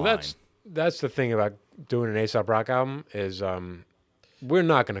that one line. That's the thing about doing an Aesop Rock album is we're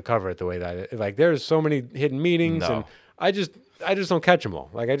not going to cover it the way that like there's so many hidden meanings, and I just don't catch them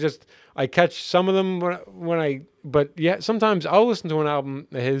all. Like I catch some of them but sometimes I'll listen to an album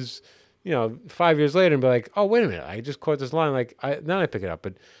of his 5 years later and be like, oh, wait a minute, I just caught this line. Like then I pick it up.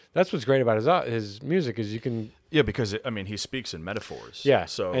 But that's what's great about his music is you can. Yeah, because he speaks in metaphors. Yeah,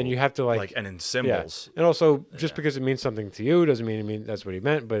 so and you have to and in symbols. Yeah. And also, just because it means something to you doesn't mean that's what he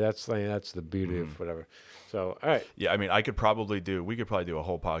meant. But that's the beauty of whatever. So, all right. Yeah, I mean, we could probably do a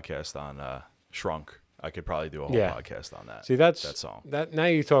whole podcast on Shrunk. I could probably do a whole podcast on that. See, that song. That now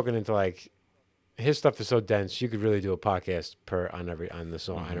you're talking into like his stuff is so dense. You could really do a podcast on every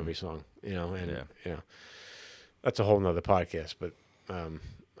song. That's a whole nother podcast. But I'm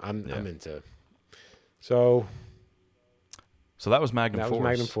into. So that was Magnum Force. That was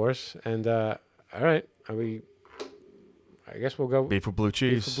Magnum Force. And all right, I guess we'll go Beef with Blue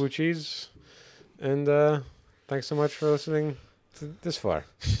Cheese. Beef with Blue Cheese. And thanks so much for listening to this far.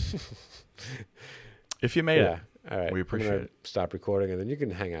 If you made it, all right, we appreciate it. Stop recording, and then you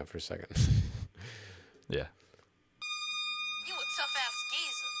can hang out for a second. You a tough ass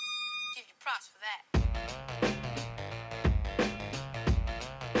geezer. Give you props for that.